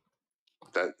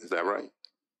 Is that right?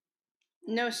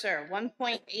 No, sir.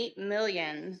 1.8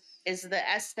 million is the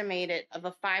estimated of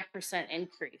a 5%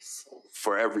 increase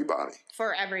For everybody.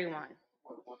 for everyone.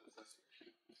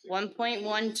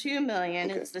 1.12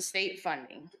 million Okay. is the state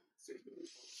funding.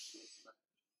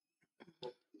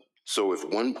 So if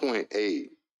 1.8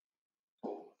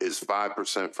 is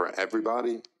 5% for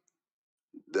everybody,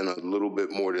 then a little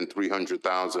bit more than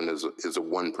 300,000 is a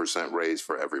 1% raise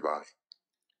for everybody.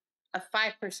 A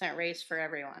 5% raise for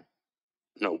everyone.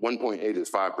 No, 1.8 is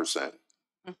 5%.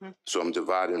 Mhm. So I'm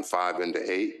dividing 5 into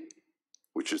 8,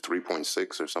 which is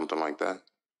 3.6 or something like that.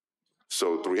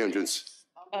 So 300,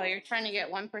 Oh, you're trying to get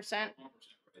 1%?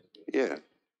 yeah.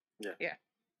 Yeah.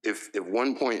 If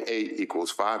 1.8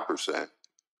 equals 5%,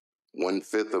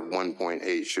 1/5 of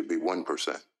 1.8 should be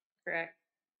 1%. Correct.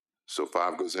 So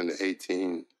 5 goes into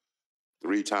 18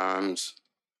 3 times,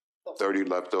 30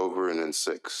 left over, and then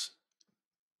 6.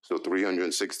 So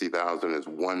 360,000 is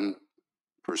 1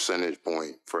 percentage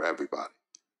point for everybody.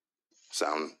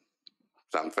 Sound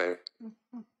fair?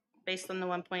 Based on the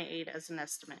 1.8 as an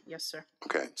estimate. Yes, sir.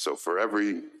 Okay, so for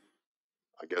every,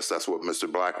 I guess that's what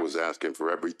Mr. Black was asking,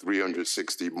 for every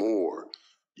 360 more,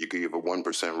 you could give a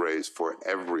 1% raise for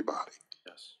everybody.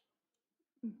 Yes.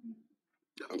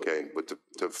 Okay, but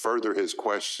to further his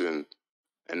question,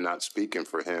 and not speaking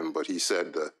for him, but he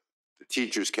said the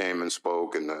teachers came and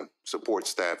spoke and the support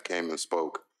staff came and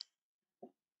spoke.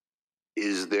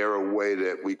 Is there a way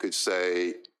that we could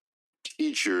say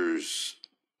teachers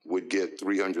would get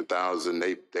 300,000,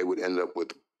 they would end up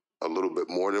with a little bit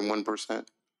more than 1%?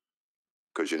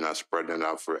 Because you're not spreading it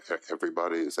out for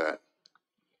everybody. Is that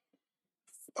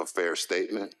a fair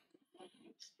statement?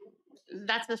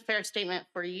 That's a fair statement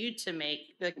for you to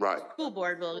make. The Right. school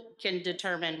board can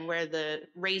determine where the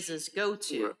raises go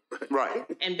to. Right.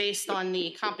 And based on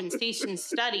the compensation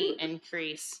study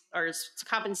increase or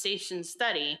compensation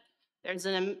study, there's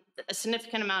a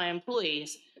significant amount of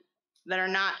employees that are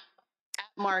not at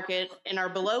market and are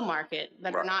below market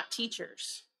that are Right. not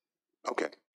teachers. Okay.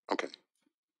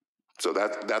 So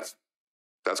that's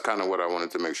kind of what I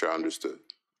wanted to make sure I understood.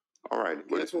 All right.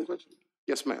 Can I ask one question?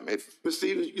 Yes, ma'am. Ms.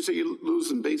 Stevens, you say you're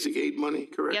losing basic aid money,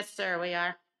 correct? Yes, sir, we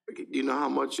are. Do you know how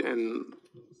much and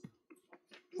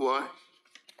why?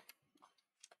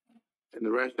 And the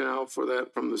rationale for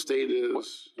that from the state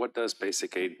is? What does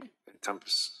basic aid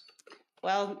encompass?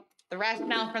 Well, the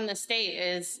rationale from the state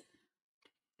is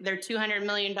their $200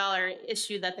 million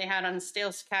issue that they had on the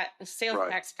sales Right.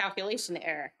 tax calculation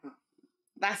error.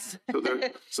 That's, I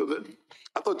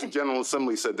thought the General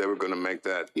Assembly said they were going to make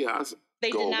that. Yeah. they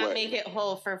go did not away. make it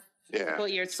whole for fiscal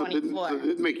year So 24. it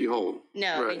didn't make you whole?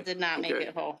 No, Right. they did not make Okay.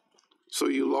 it whole. So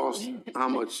you lost how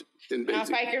much in Now, if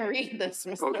basic? I can read this,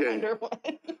 Mr. Okay.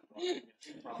 Underwood.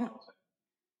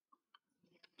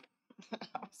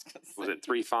 Was it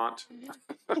 3 font?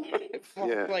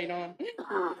 Yeah. Light on.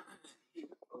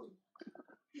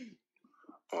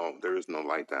 Oh, there is no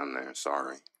light down there.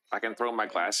 Sorry. I can throw my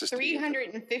glasses to you.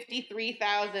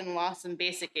 353,000 lost in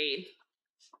basic aid.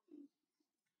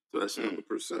 So that's another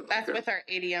percent. That's Okay. with our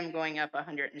ADM going up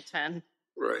 110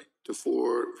 Right, to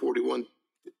 441,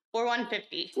 or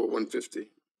 150. 4150.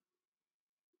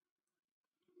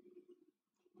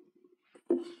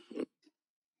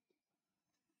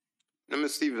 Now,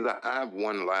 Ms. Stevens, I have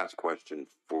one last question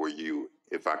for you,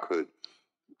 if I could.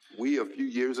 A few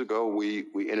years ago, we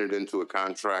entered into a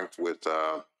contract with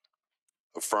a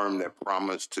firm that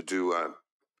promised to do a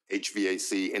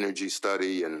HVAC energy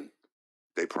study, and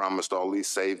they promised all these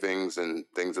savings and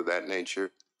things of that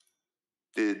nature.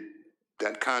 Did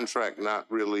that contract not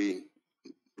really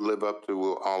live up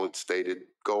to all its stated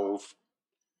goals?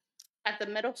 At the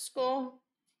middle school,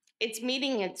 it's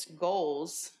meeting its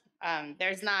goals.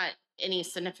 There's not any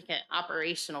significant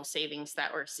operational savings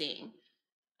that we're seeing.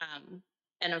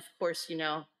 And of course, you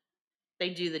know,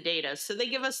 they do the data. So they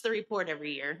give us the report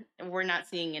every year, and we're not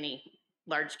seeing any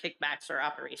large kickbacks or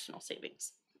operational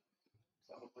savings.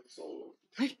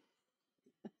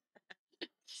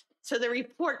 So the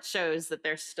report shows that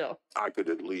there's still. I could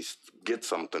at least get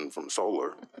something from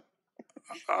solar.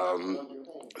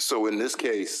 So in this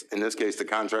case, the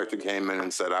contractor came in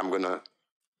and said, I'm going to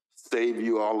save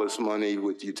you all this money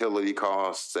with utility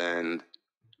costs, and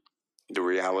the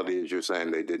reality is you're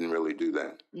saying they didn't really do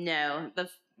that. No,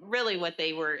 really what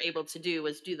they were able to do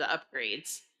was do the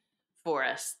upgrades for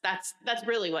us. That's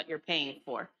really what you're paying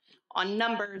for. On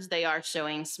numbers, they are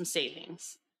showing some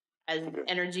savings. As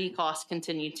energy costs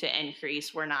continue to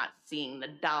increase, we're not seeing the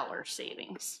dollar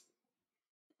savings.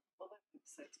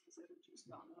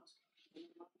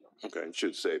 Okay, it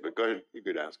should say, but go ahead, you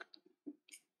could ask.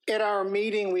 At our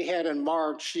meeting we had in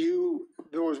March,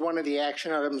 there was one of the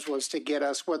action items was to get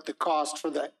us what the cost for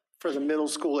the middle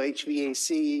school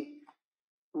HVAC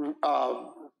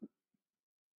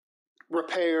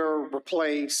repair,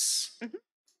 replace. Mm-hmm.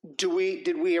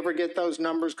 Did we ever get those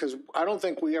numbers? Because I don't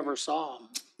think we ever saw them.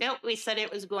 Nope, we said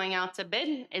it was going out to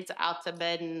bid. It's out to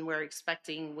bid, and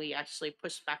we actually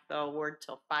pushed back the award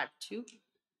till 5/2.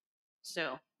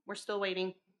 So we're still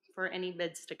waiting for any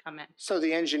bids to come in. So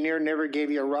the engineer never gave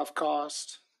you a rough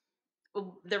cost?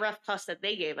 The rough cost that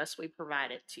they gave us, we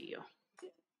provided to you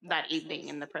that evening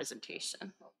in the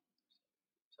presentation.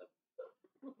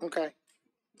 Okay.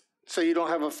 So you don't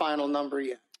have a final number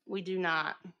yet? We do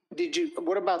not.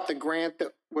 What about the grant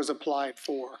that was applied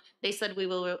for? They said we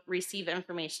will receive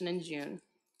information in June.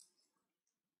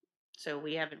 So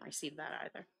we haven't received that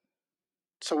either.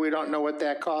 So we don't know what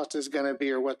that cost is going to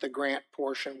be or what the grant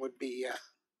portion would be yet?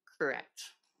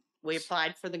 Correct. We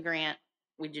applied for the grant.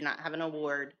 We do not have an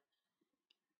award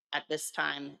at this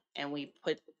time, and we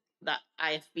put the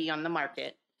IFB on the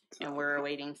market, and we're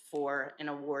waiting for an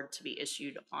award to be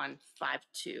issued on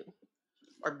 5/2,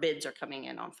 or bids are coming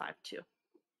in on 5/2.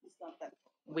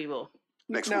 We will.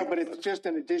 Next No, week. but it's just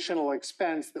an additional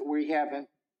expense that we haven't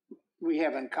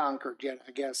conquered yet,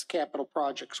 I guess, capital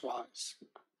projects wise.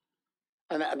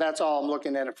 And that's all I'm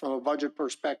looking at it from a budget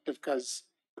perspective, because.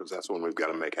 Because that's when we've got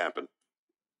to make happen.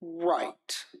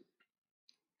 Right.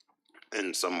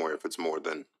 And somewhere, if it's more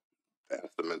than the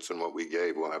estimates and what we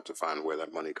gave, we'll have to find where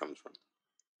that money comes from.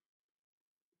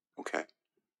 Okay.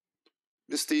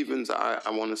 Ms. Stevens, I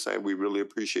want to say we really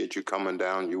appreciate you coming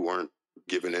down. You weren't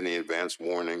given any advance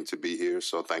warning to be here,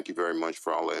 so thank you very much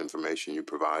for all the information you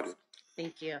provided.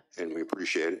 Thank you. And we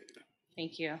appreciate it.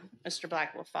 Thank you. Mr.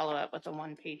 Black will follow up with a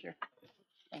 1-pager.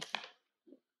 Thank you.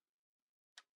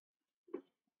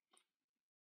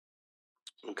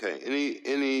 Okay,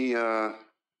 any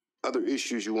other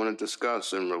issues you want to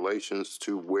discuss in relations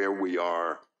to where we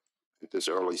are at this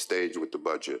early stage with the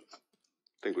budget? I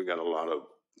think we got a lot of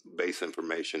base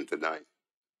information tonight.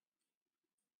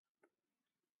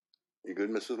 You good,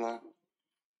 Mrs. Long?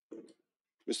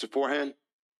 Mr. Forehand?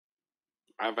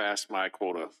 I've asked my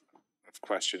quota of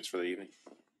questions for the evening.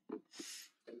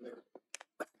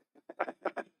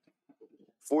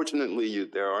 Fortunately,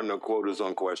 there are no quotas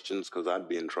on questions because I'd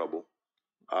be in trouble.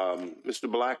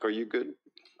 Mr. Black, are you good?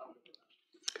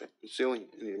 Okay. Ms. Sealing,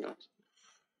 anything else?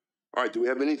 All right, do we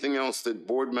have anything else that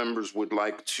board members would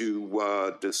like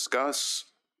to discuss?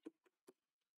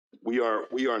 We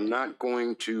are not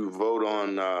going to vote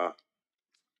on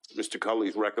Mr.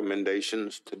 Cully's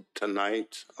recommendations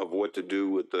tonight of what to do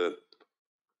with the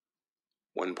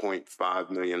 $1.5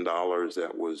 million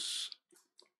that was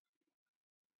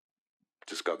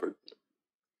discovered.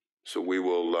 So we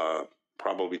will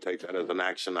probably take that as an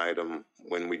action item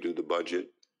when we do the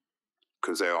budget,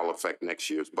 because they all affect next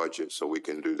year's budget, so we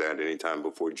can do that anytime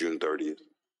before June 30th.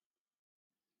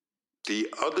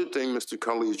 The other thing, Mr.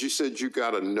 Cully, is you said you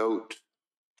got a note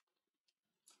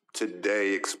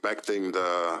today expecting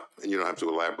and you don't have to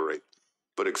elaborate,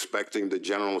 but expecting the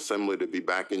General Assembly to be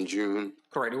back in June,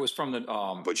 Correct. It was from the,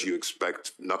 but you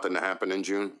expect nothing to happen in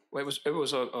June? well, it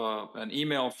was an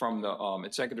email from the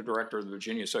executive director of the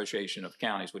Virginia Association of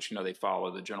Counties, which, you know, they follow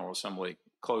the General Assembly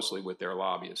closely with their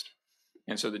lobbyist.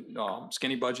 And so the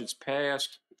skinny budget's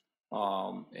passed,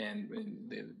 and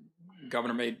the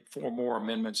governor made 4 more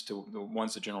amendments to the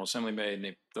ones the General Assembly made,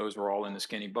 and those were all in the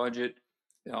skinny budget.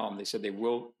 They said they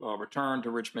will return to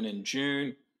Richmond in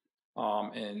June.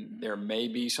 And there may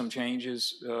be some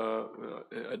changes,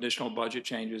 additional budget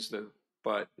changes,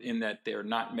 but in that they're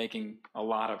not making a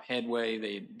lot of headway.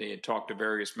 They had talked to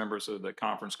various members of the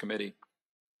conference committee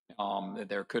that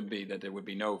there would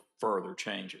be no further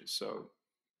changes. So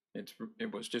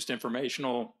it was just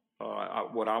informational.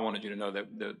 What I wanted you to know, that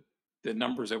the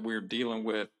numbers that we're dealing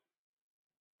with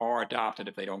are adopted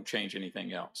if they don't change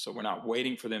anything else. So we're not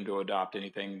waiting for them to adopt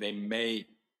anything. They may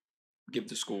give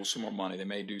the schools some more money. They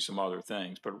may do some other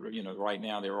things, but, you know, right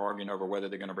now they're arguing over whether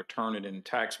they're going to return it in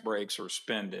tax breaks or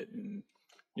spend it. And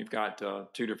you've got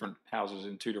 2 different houses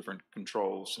and 2 different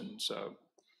controls, and so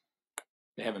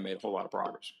they haven't made a whole lot of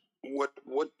progress. What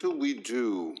do we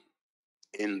do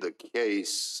in the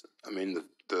case? I mean,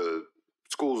 the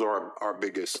schools are our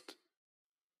biggest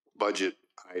budget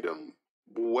item.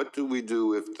 What do we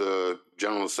do if the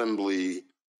General Assembly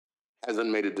hasn't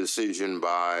made a decision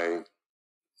by,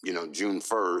 you know, June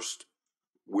 1st?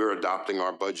 We're adopting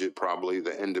our budget probably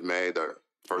the end of May, the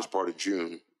first part of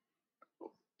June.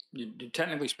 You're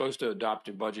technically supposed to adopt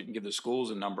your budget and give the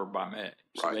schools a number by May,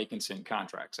 so Right. they can send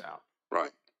contracts out.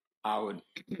 Right. I would,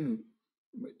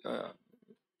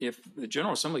 if the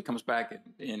General Assembly comes back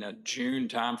in a June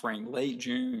timeframe, late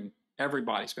June,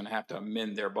 everybody's going to have to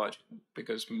amend their budget,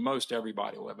 because most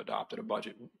everybody will have adopted a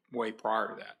budget way prior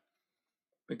to that.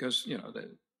 Because, you know,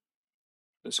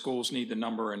 the schools need the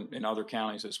number in other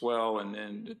counties as well. And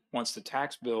then once the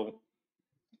tax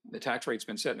rate's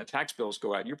been set and the tax bills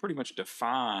go out, you're pretty much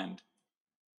defined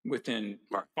within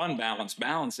fund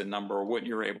balance and number, or what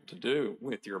you're able to do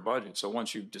with your budget. So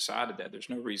once you've decided that, there's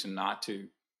no reason not to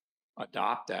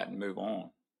adopt that and move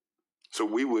on. So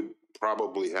we would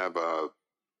probably have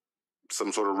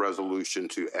some sort of resolution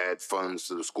to add funds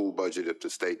to the school budget if the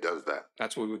state does that.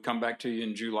 That's what we would come back to you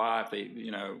in July if they,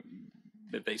 you know,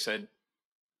 that they said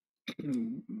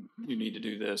you need to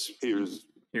do this.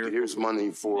 Here's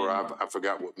money for, I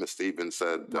forgot what Ms. Stevens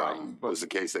said, was the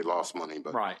case they lost money.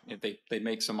 But right, if they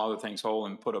make some other things whole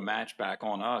and put a match back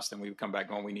on us, then we would come back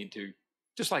on, we need to,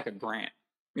 just like a grant.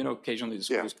 You know, occasionally the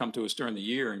schools come to us during the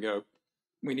year and go,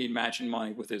 we need matching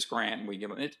money with this grant, and we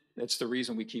give them it. That's the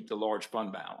reason we keep the large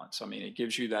fund balance. I mean, it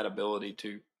gives you that ability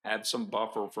to have some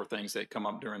buffer for things that come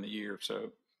up during the year. So,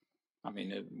 I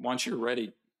mean, once you're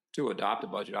ready to adopt a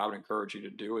budget, I would encourage you to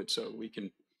do it so we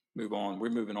can move on. We're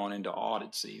moving on into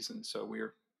audit season, so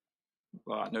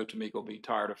I know Tamika will be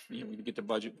tired of, you know, we get the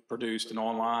budget produced and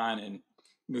online and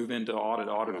move into audit.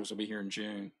 Auditors will be here in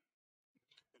June.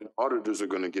 And auditors are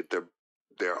going to get their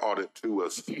audit to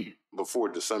us before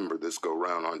December this go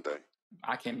round, aren't they?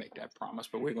 I can't make that promise,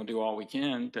 but we're going to do all we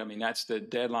can. I mean, that's the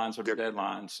deadlines are the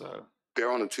deadlines. So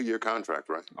they're on a 2-year contract,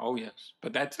 right? Oh yes,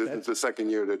 but that's the second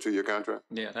year of their 2-year contract.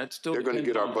 Yeah, that's still. They're going to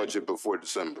get our budget before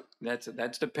December.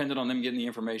 That's dependent on them getting the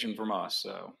information from us.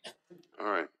 So. All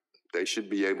right, they should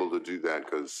be able to do that,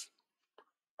 because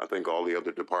I think all the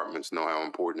other departments know how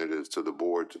important it is to the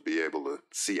board to be able to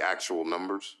see actual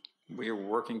numbers. We are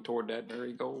working toward that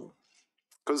very goal.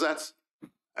 Because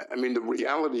I mean, the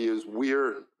reality is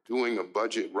we're doing a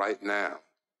budget right now,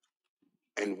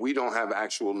 and we don't have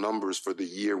actual numbers for the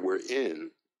year we're in,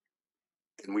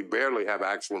 and we barely have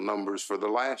actual numbers for the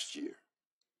last year.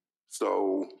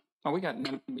 So. Oh,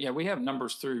 we have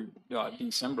numbers through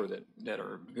December that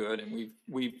are good, and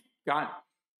we've got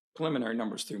preliminary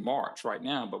numbers through March right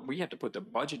now, but we have to put the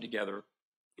budget together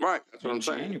Right, that's what in I'm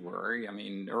saying. January. I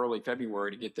mean, early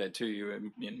February to get that to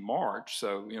you in March.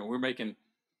 So, we're making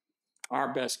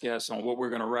our best guess on what we're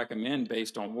going to recommend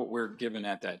based on what we're given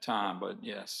at that time. But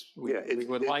yes, we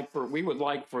would like for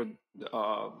to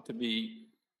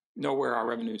know where our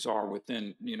revenues are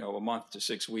within, a month to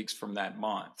 6 weeks from that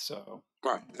month. So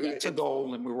Right. I mean, it's a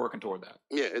goal and we're working toward that.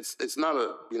 Yeah, it's not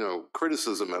a,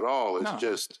 criticism at all. It's No.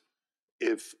 just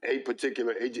if a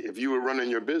particular agent, if you were running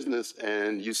your business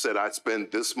and you said, I spent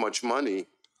this much money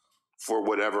for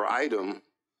whatever item,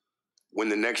 when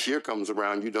the next year comes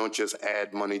around, you don't just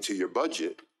add money to your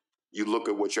budget. You look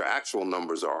at what your actual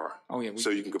numbers are. Oh, yeah. So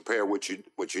you can compare what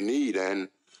you need, and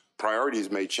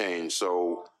priorities may change.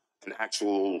 So an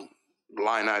actual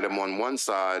line item on one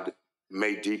side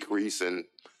may decrease and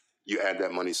you add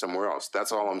that money somewhere else.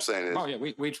 That's all I'm saying. Oh yeah,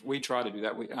 we try to do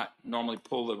that. We normally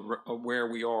pull where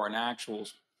we are in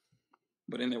actuals,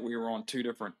 but in that we were on two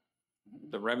different.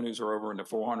 The revenues are over in the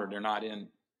 400. They're not in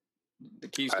the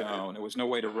Keystone. There was no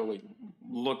way to really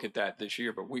look at that this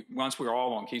year. But once we're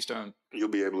all on Keystone, you'll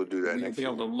be able to do that. You'll be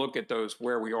able to look at those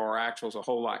where we are actuals a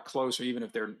whole lot closer, even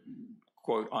if they're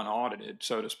quote unaudited,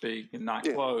 so to speak, and not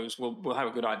closed. We'll have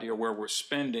a good idea where we're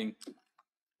spending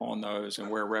on those and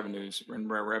where revenues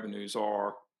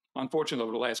are. Unfortunately,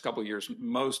 over the last couple of years,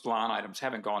 most line items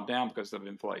haven't gone down because of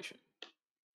inflation.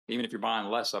 Even if you're buying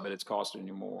less of it, it's costing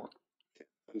you more.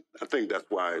 I think that's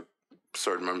why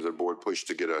certain members of the board pushed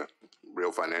to get a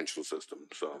real financial system.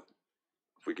 So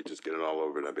if we could just get it all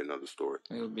over, that'd be another story.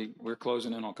 We're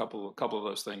closing in on a couple of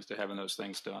those things to having those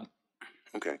things done.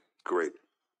 Okay, great.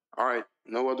 All right,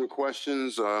 no other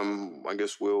questions. I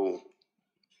guess we'll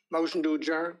Motion to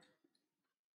adjourn.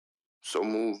 So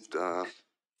moved. Is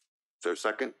there a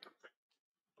second?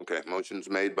 Okay, motion's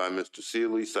made by Mr.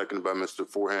 Seeley, seconded by Mr.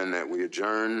 Forehand that we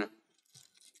adjourn.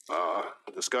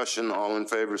 Discussion, all in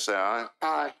favor, say aye.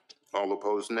 Aye. All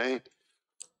opposed, nay.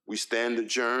 We stand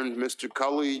adjourned. Mr.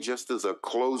 Cully, just as a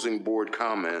closing board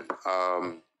comment,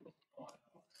 I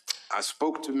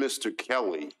spoke to Mr.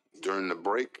 Kelly during the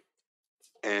break,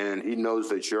 and he knows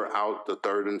that you're out the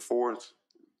 3rd and 4th.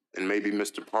 And maybe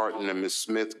Mr. Parton and Ms.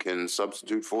 Smith can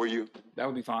substitute for you. That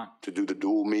would be fine. To do the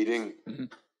dual meeting. Mm-hmm.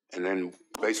 And then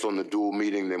based on the dual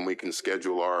meeting, then we can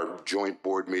schedule our joint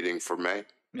board meeting for May.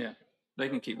 Yeah, they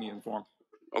can keep me informed.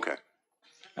 Okay. I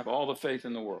have all the faith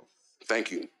in the world.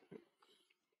 Thank you.